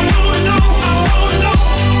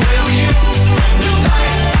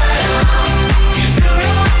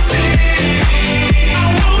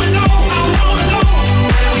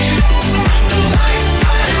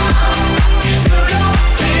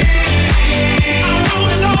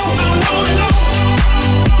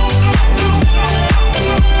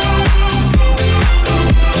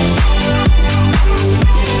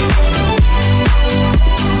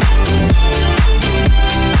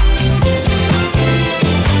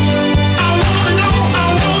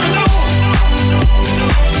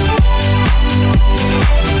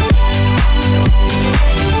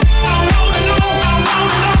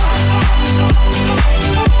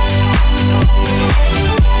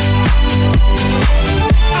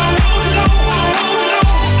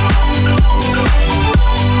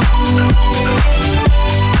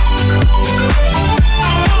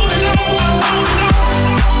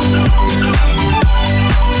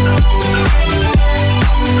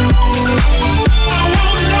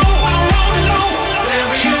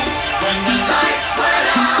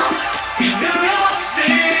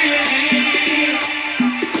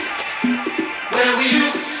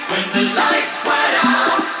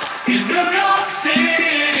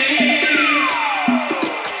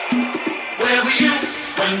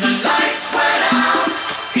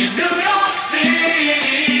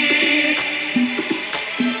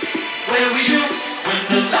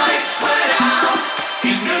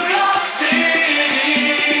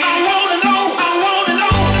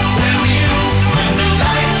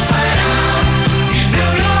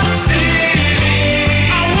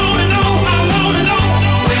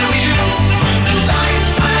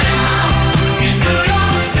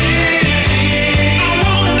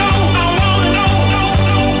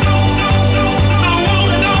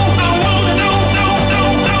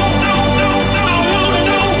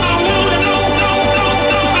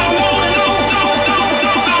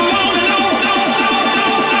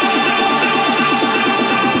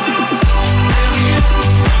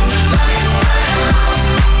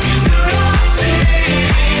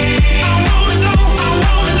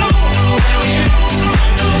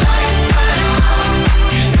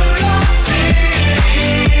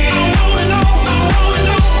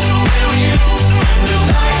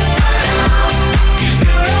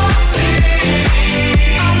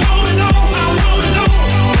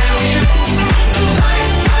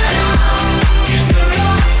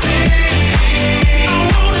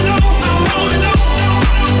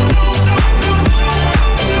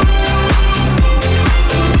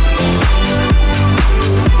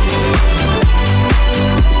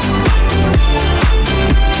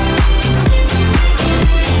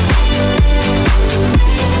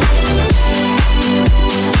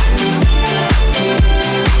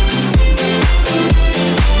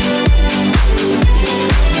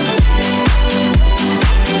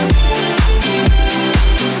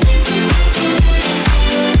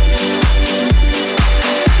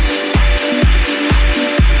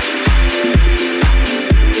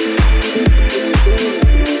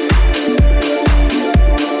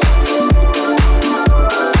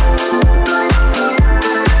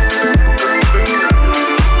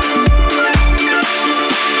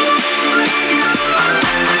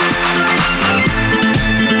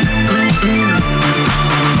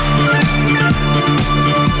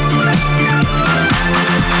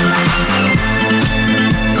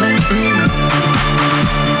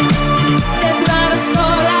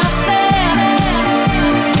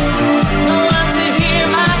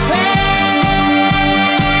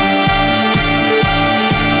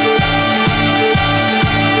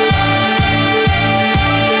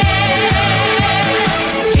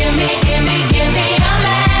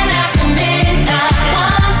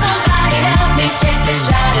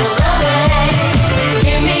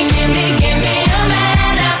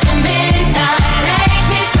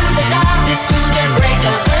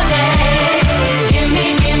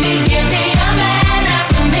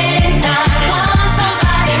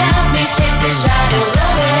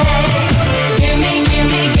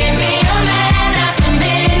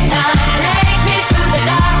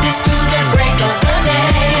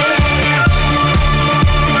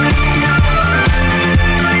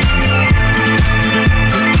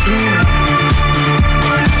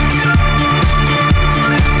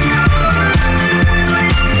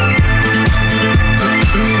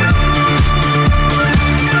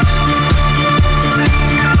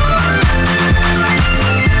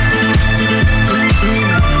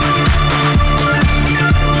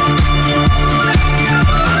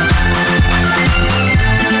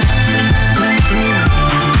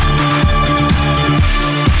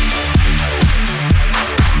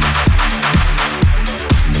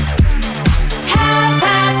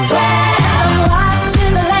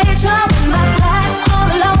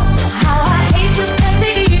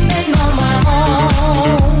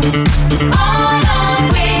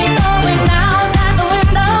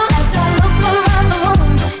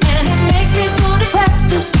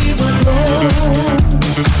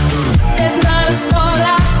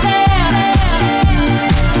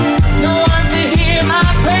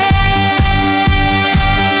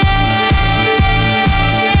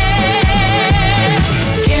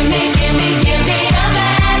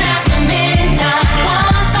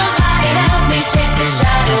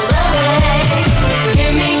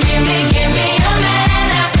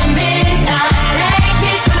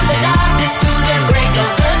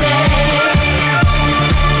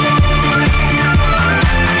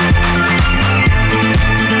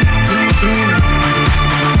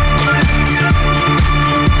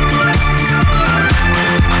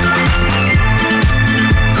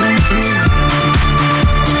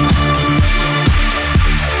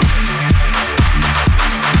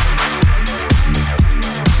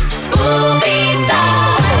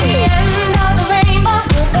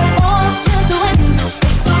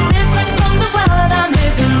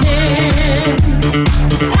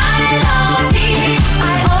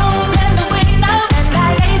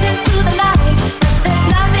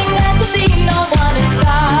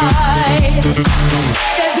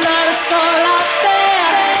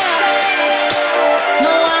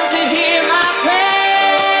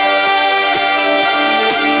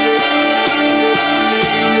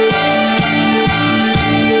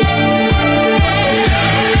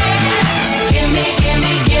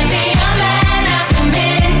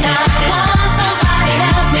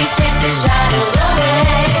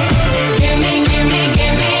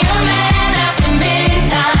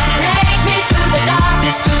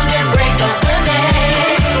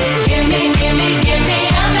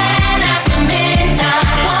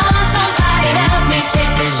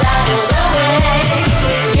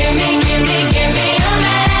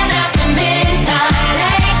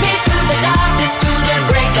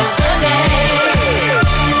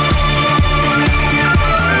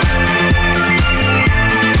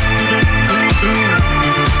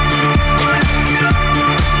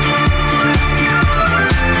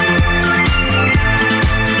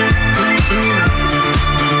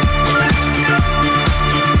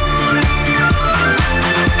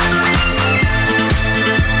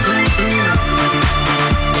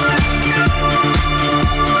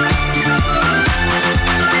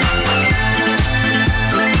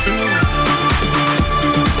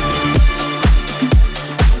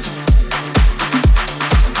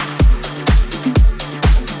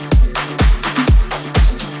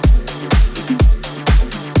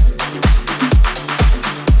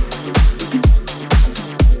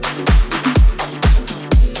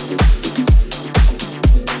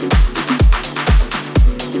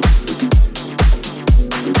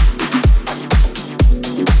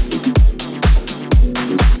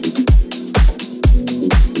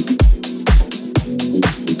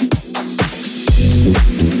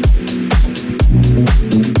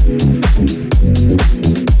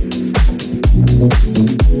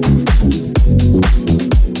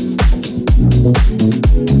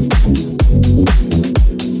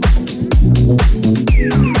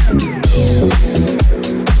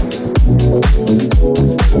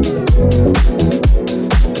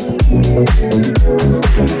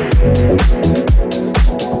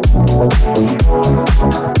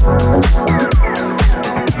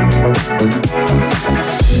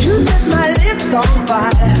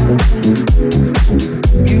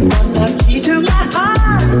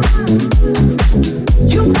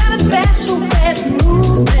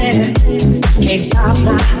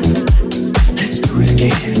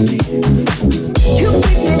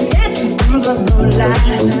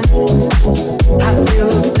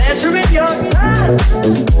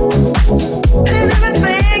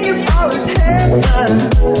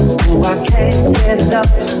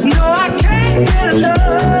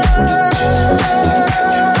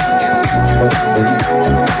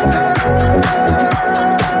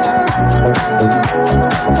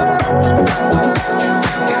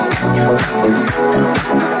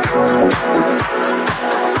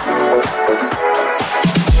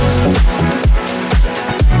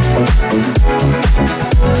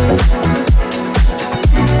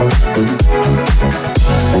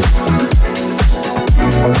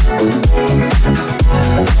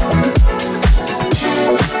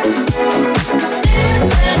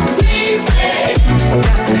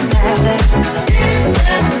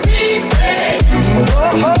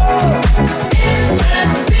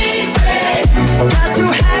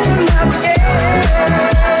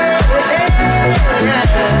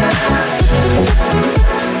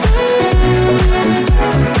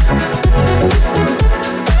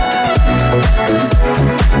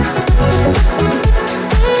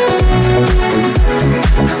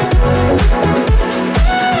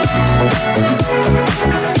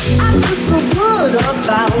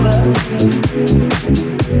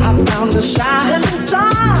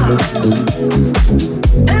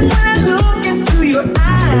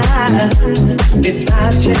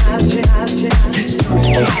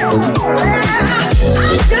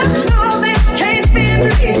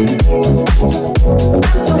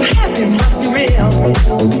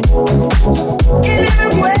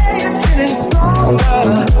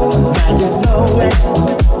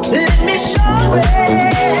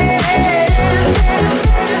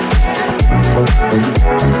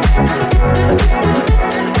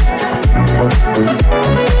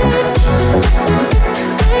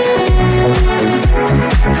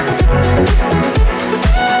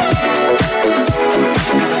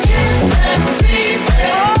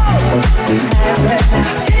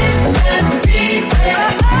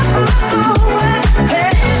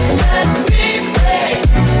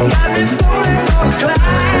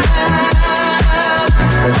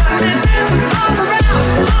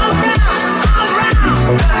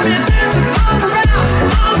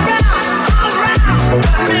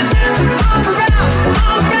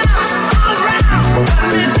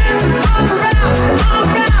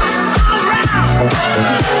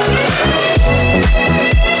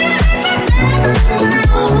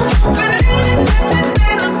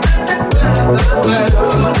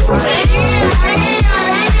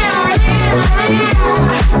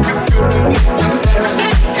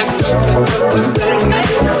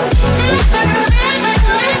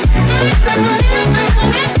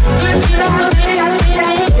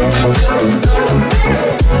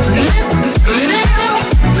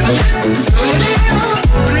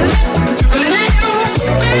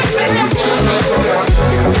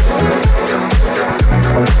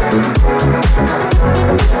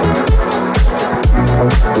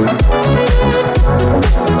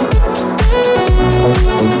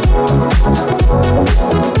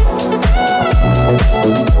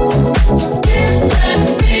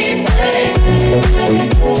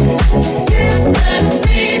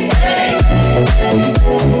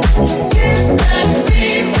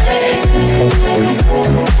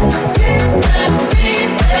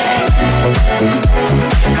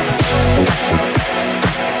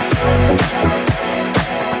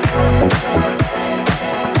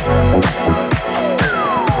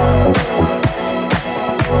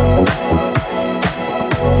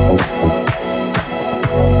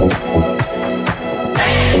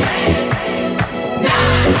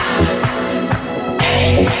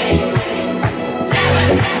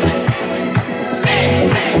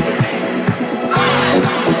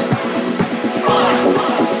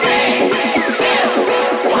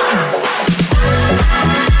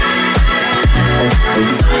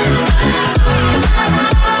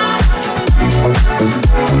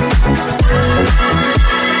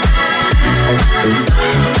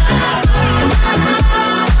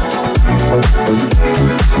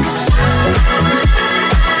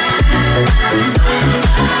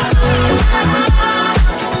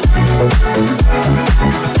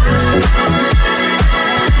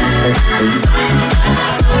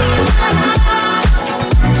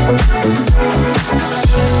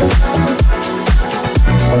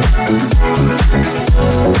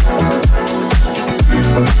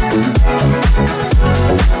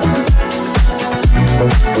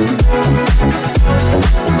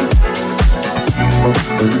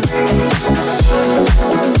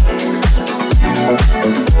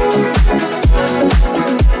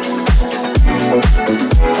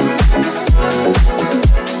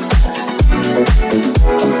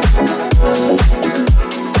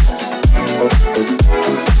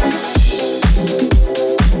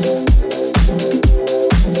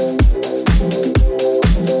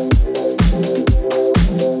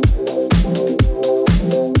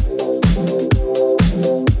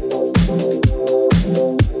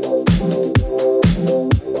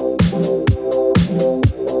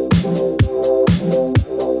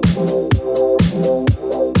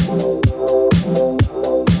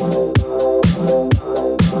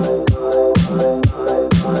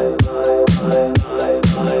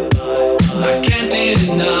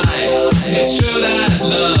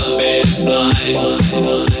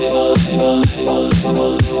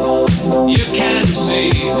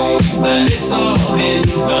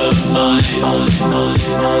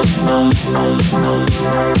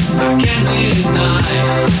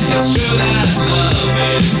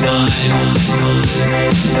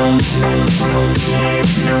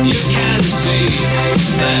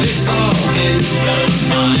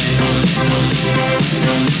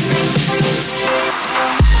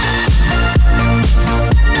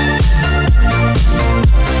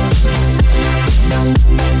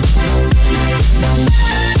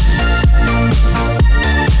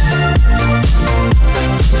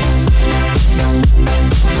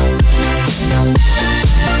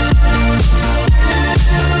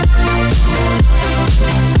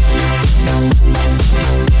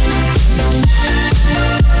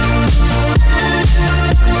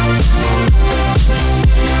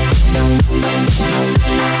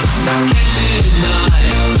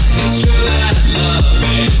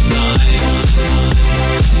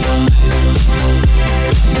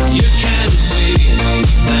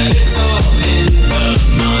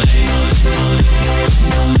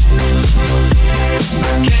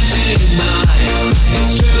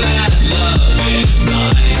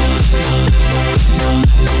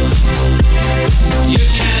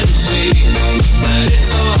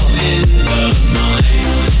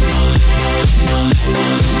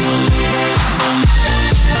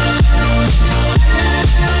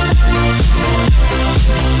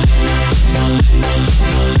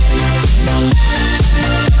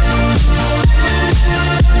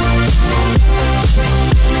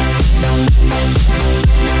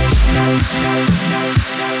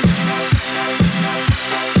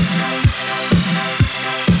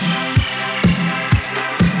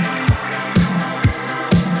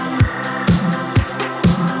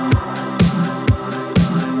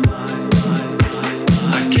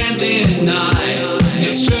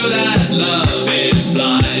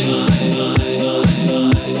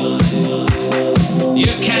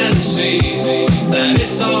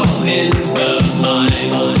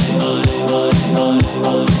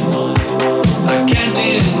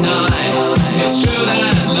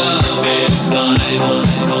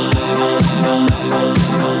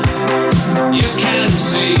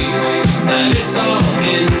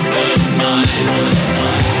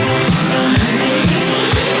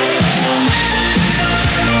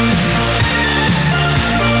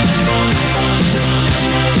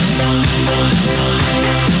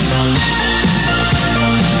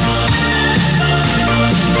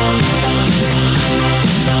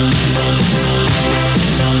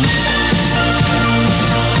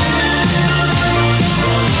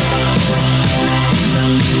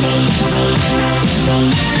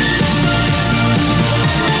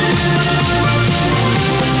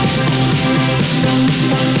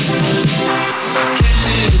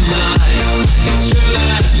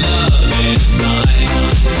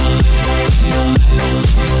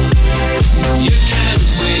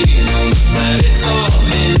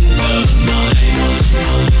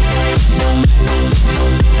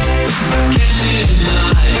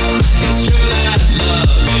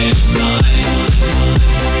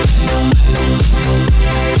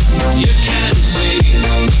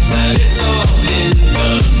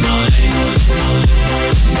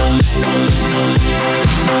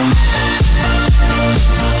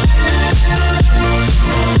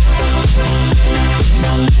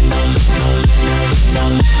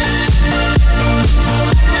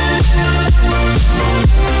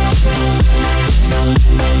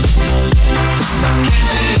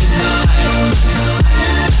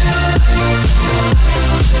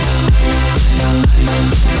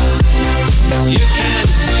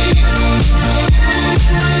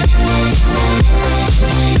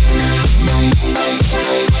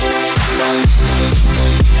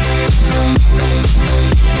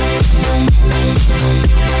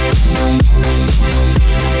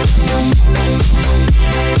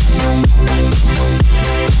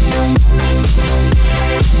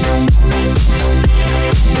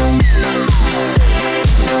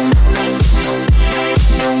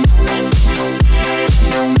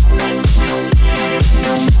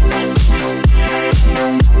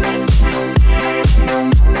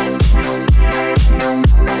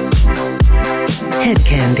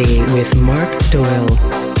Hedkandi with Mark Doyle.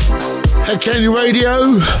 Hedkandi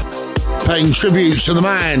Radio, paying tribute to the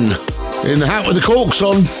man in the hat with the corks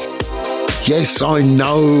on. Yes, I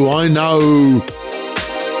know.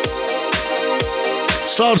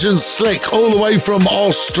 Sergeant Slick, all the way from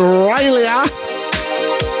Australia.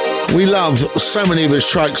 We love so many of his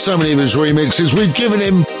tracks, so many of his remixes. We've given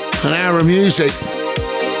him an hour of music.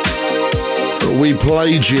 We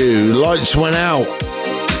played you. Lights went out.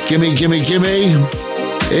 Gimme, gimme, gimme.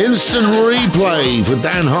 Instant replay for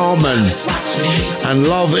Dan Hartman. And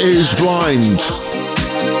Love is Blind.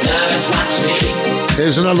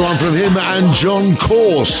 Here's another one from him and John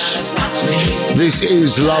Corse. This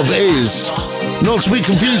is Love Is. Not to be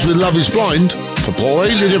confused with Love is Blind.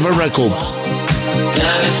 Completely different record.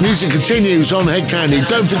 Music continues on Hedkandi.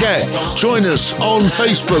 Don't forget, join us on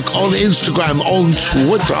Facebook, on Instagram, on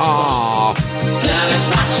Twitter.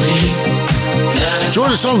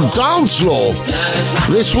 Join us on the dance floor.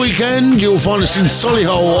 This weekend, you'll find us in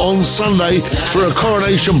Solihull on Sunday for a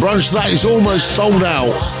coronation brunch. That is almost sold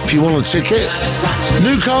out if you want a ticket.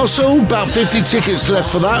 Newcastle, about 50 tickets left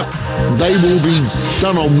for that. They will be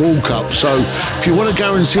done on walk-up. So if you want to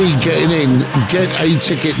guarantee getting in, get a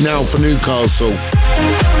ticket now for Newcastle.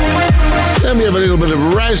 Then we have a little bit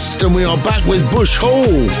of rest and we are back with Bush Hall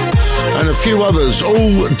and a few others.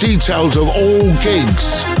 All details of all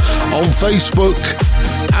gigs on Facebook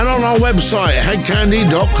and on our website,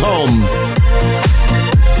 hedkandi.com.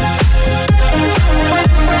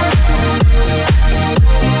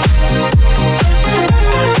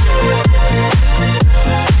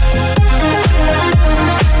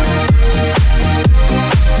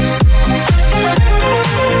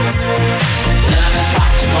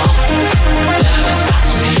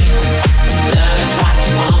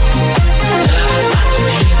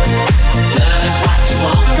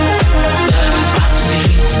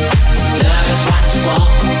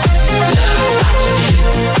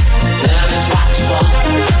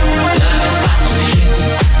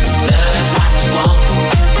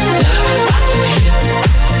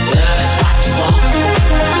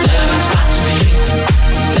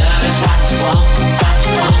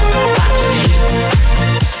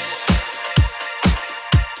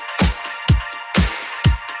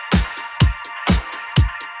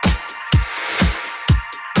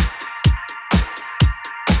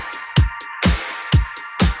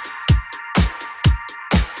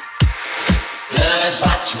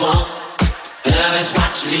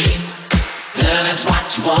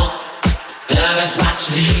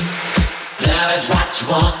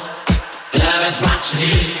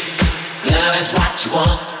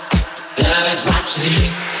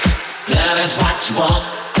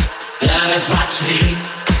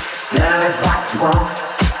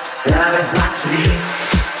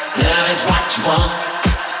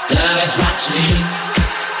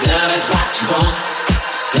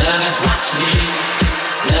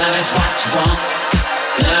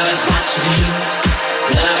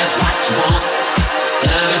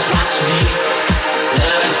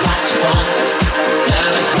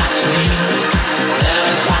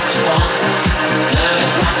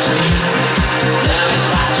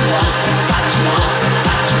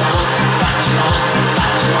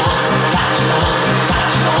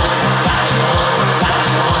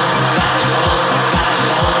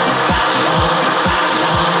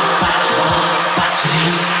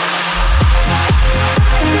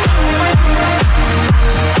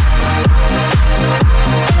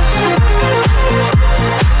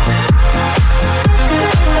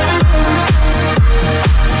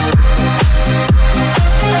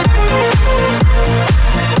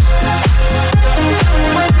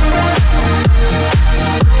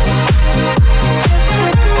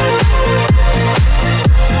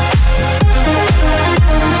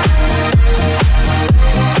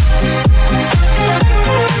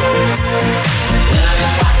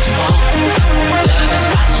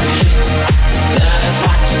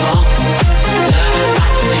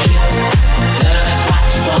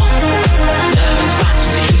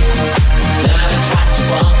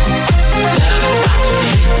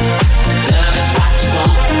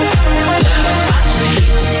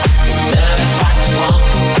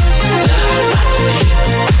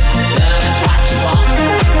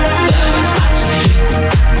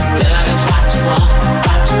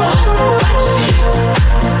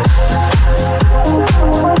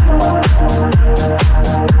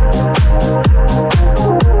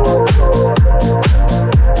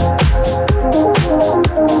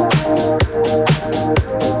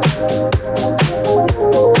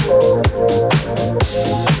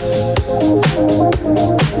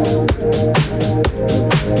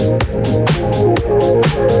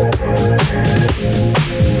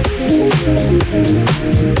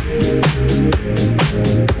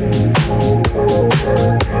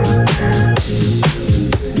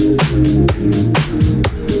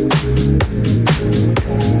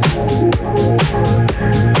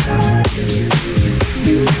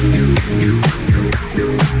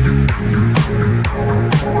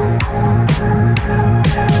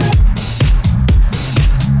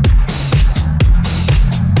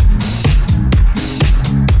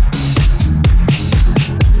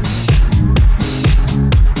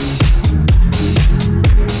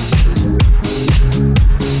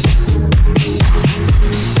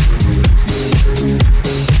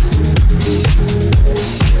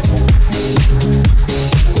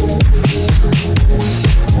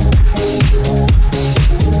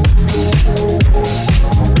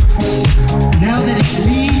 Now that it's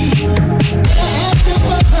me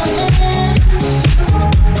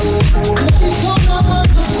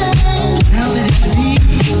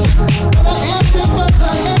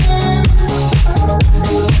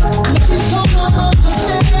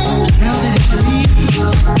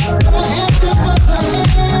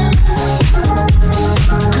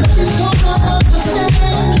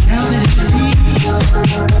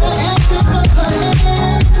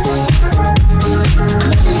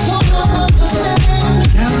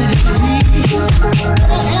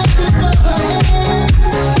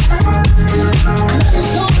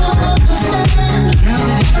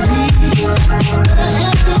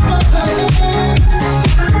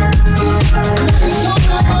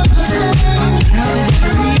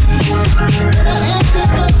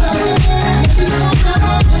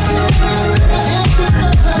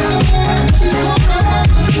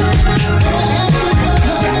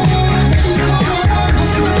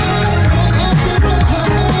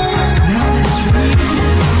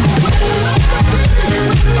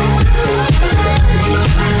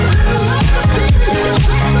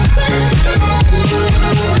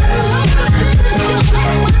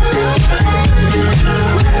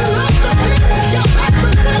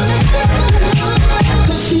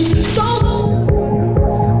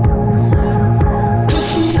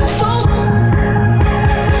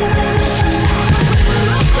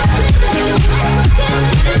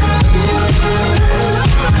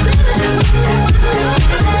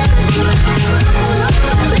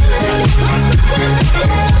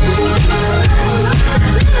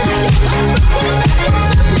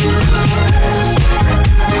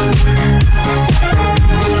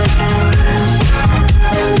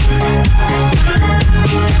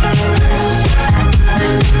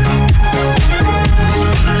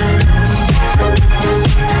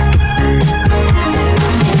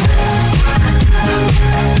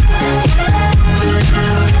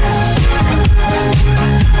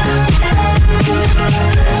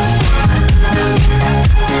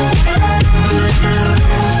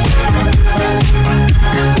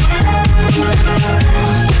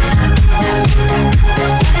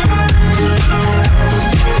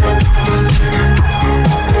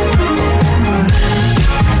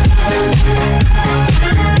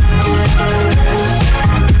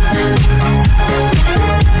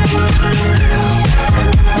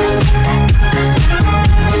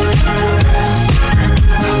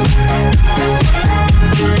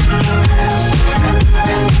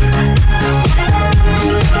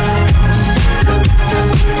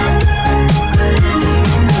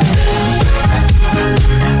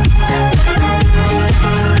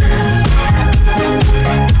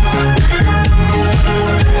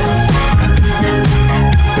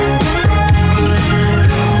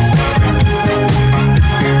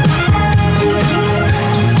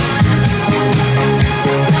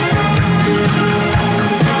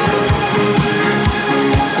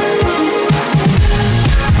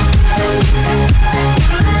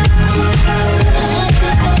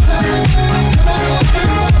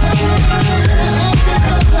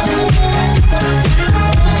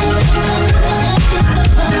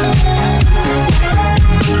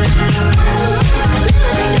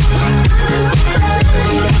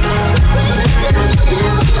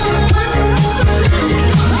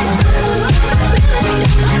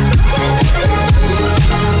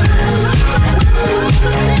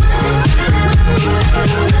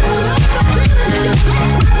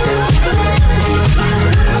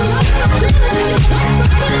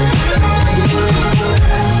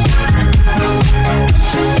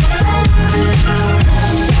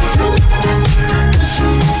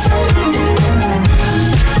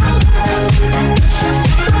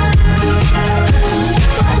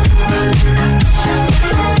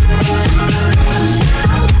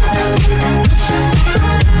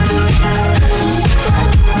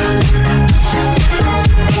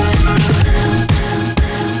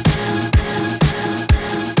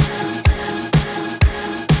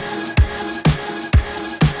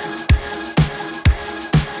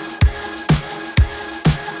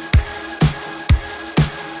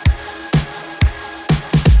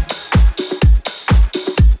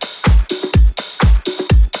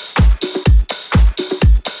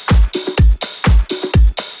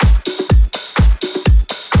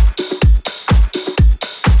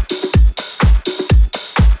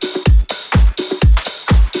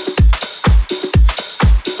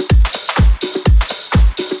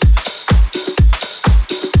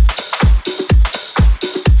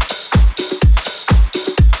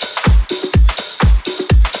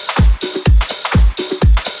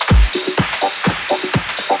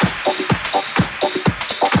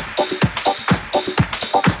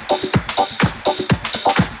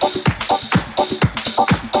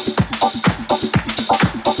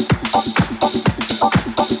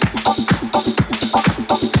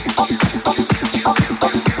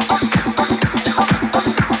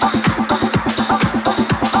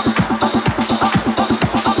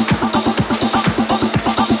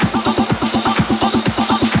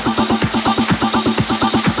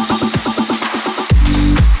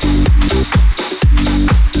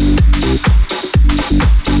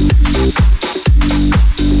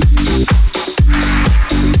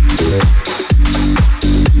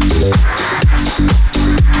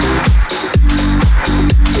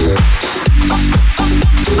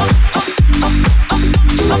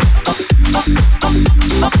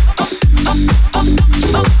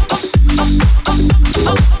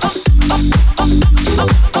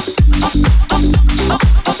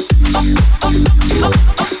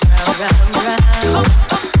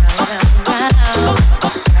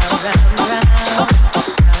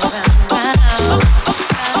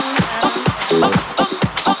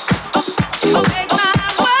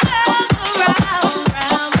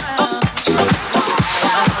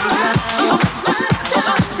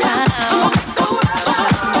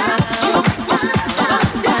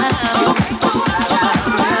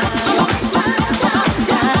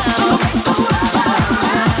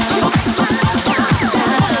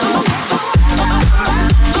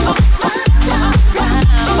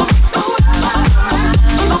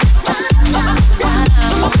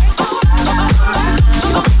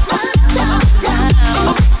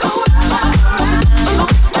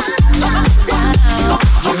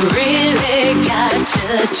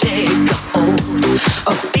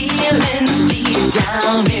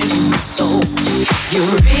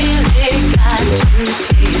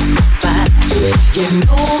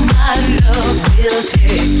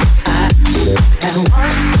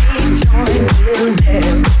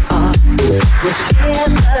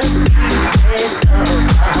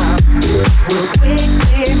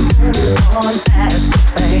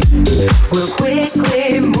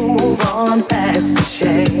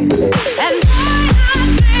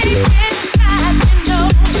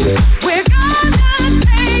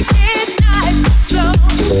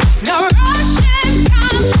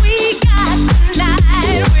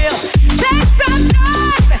Take some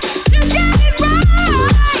time.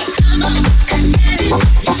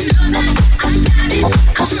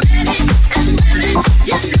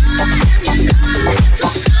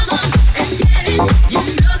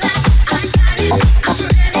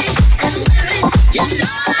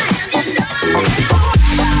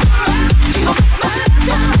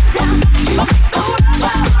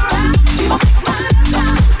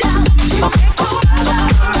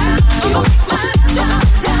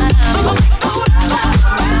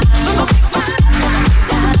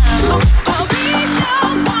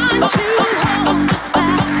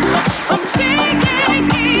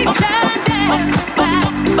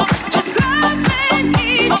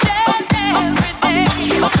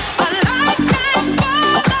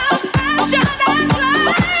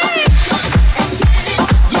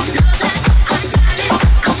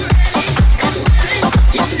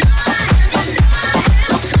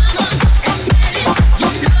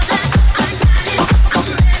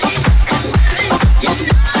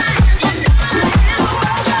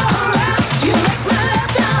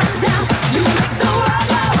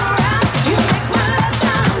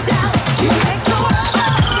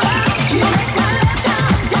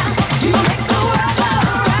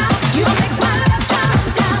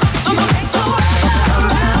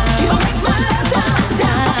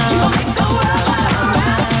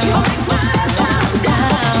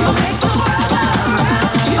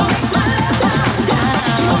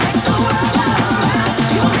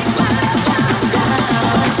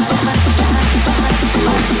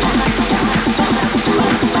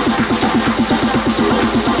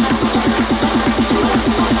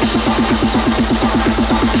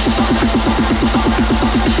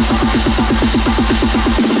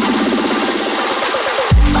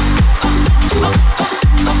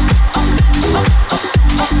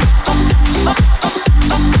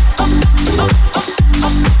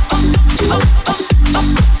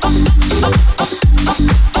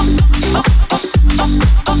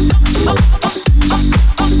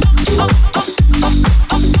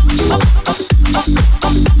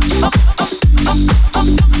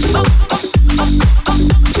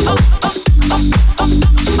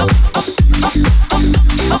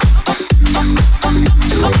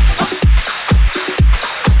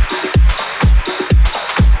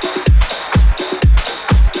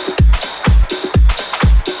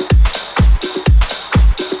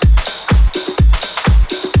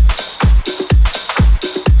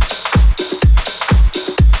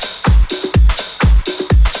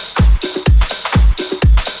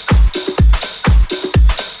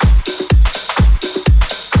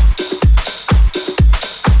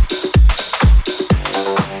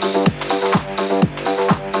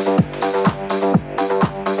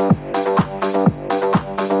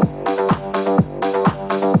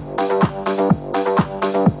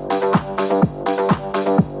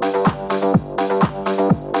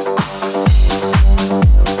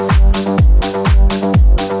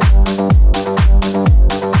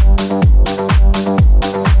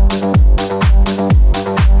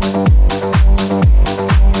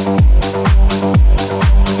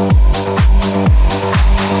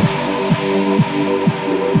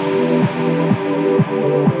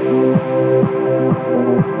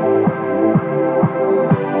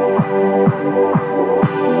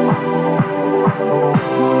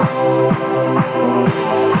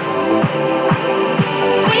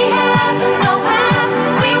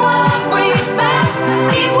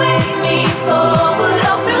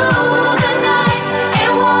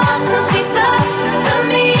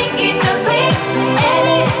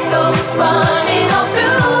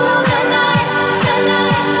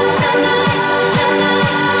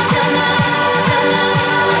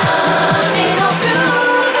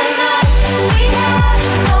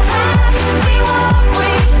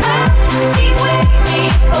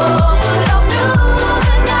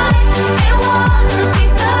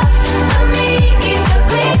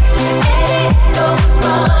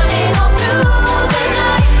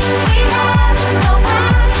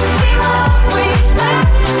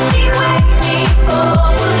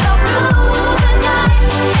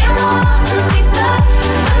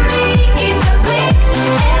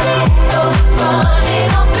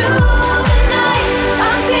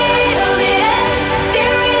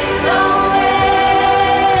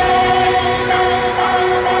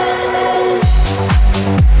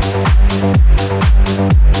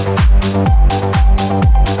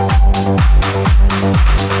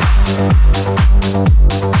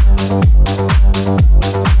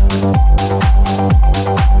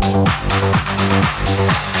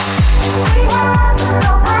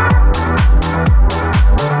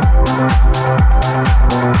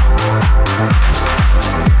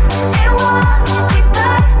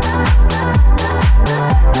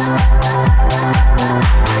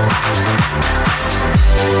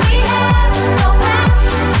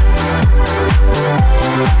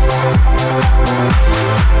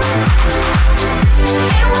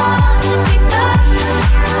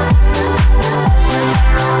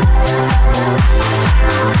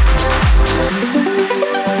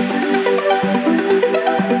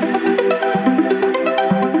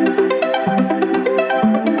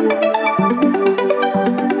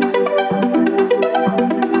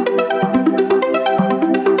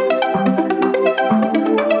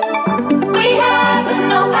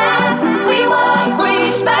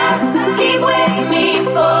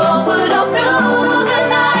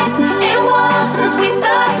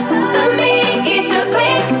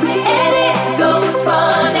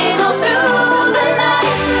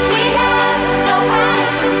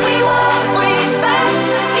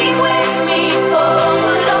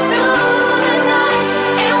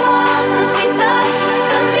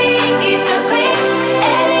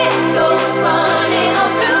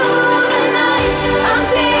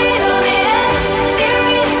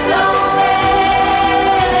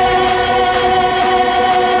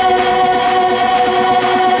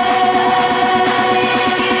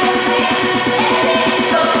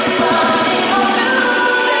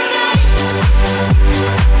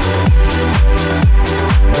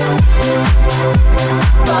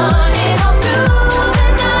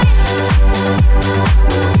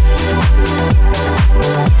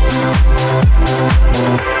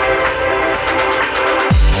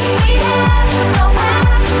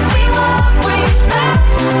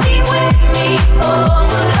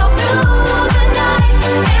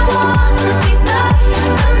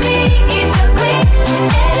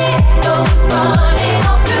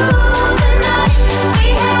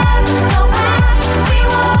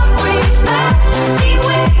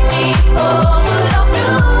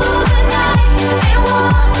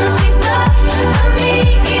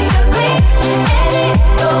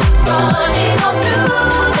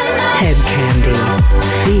 Hedkandi.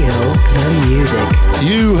 Feel the music.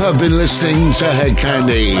 You have been listening to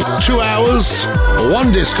Hedkandi. 2 hours,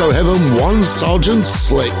 one disco heaven, one Sergeant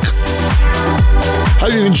Slick.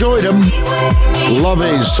 Hope you enjoyed them. Love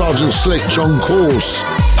is Sergeant Slick, John Course,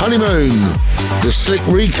 Honeymoon, The Slick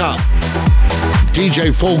Recut,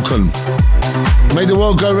 DJ Falcon, Make the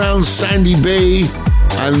World Go Round, Sandy B,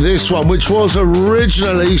 and this one, which was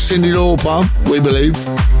originally Cyndi Lauper, we believe.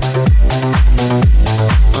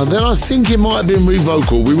 And then I think it might have been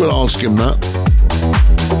re-vocal. We will ask him that.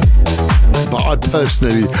 But I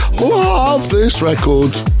personally love this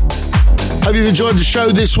record. Hope you've enjoyed the show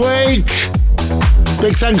this week.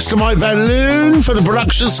 Big thanks to Mike Van Loon for the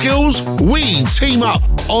production skills. We team up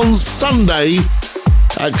on Sunday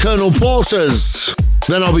at Colonel Porter's.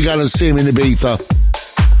 Then I'll be going to see him in Ibiza.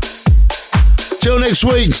 Till next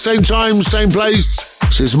week, same time, same place.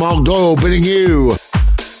 This is Mark Doyle bidding you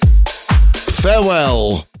farewell.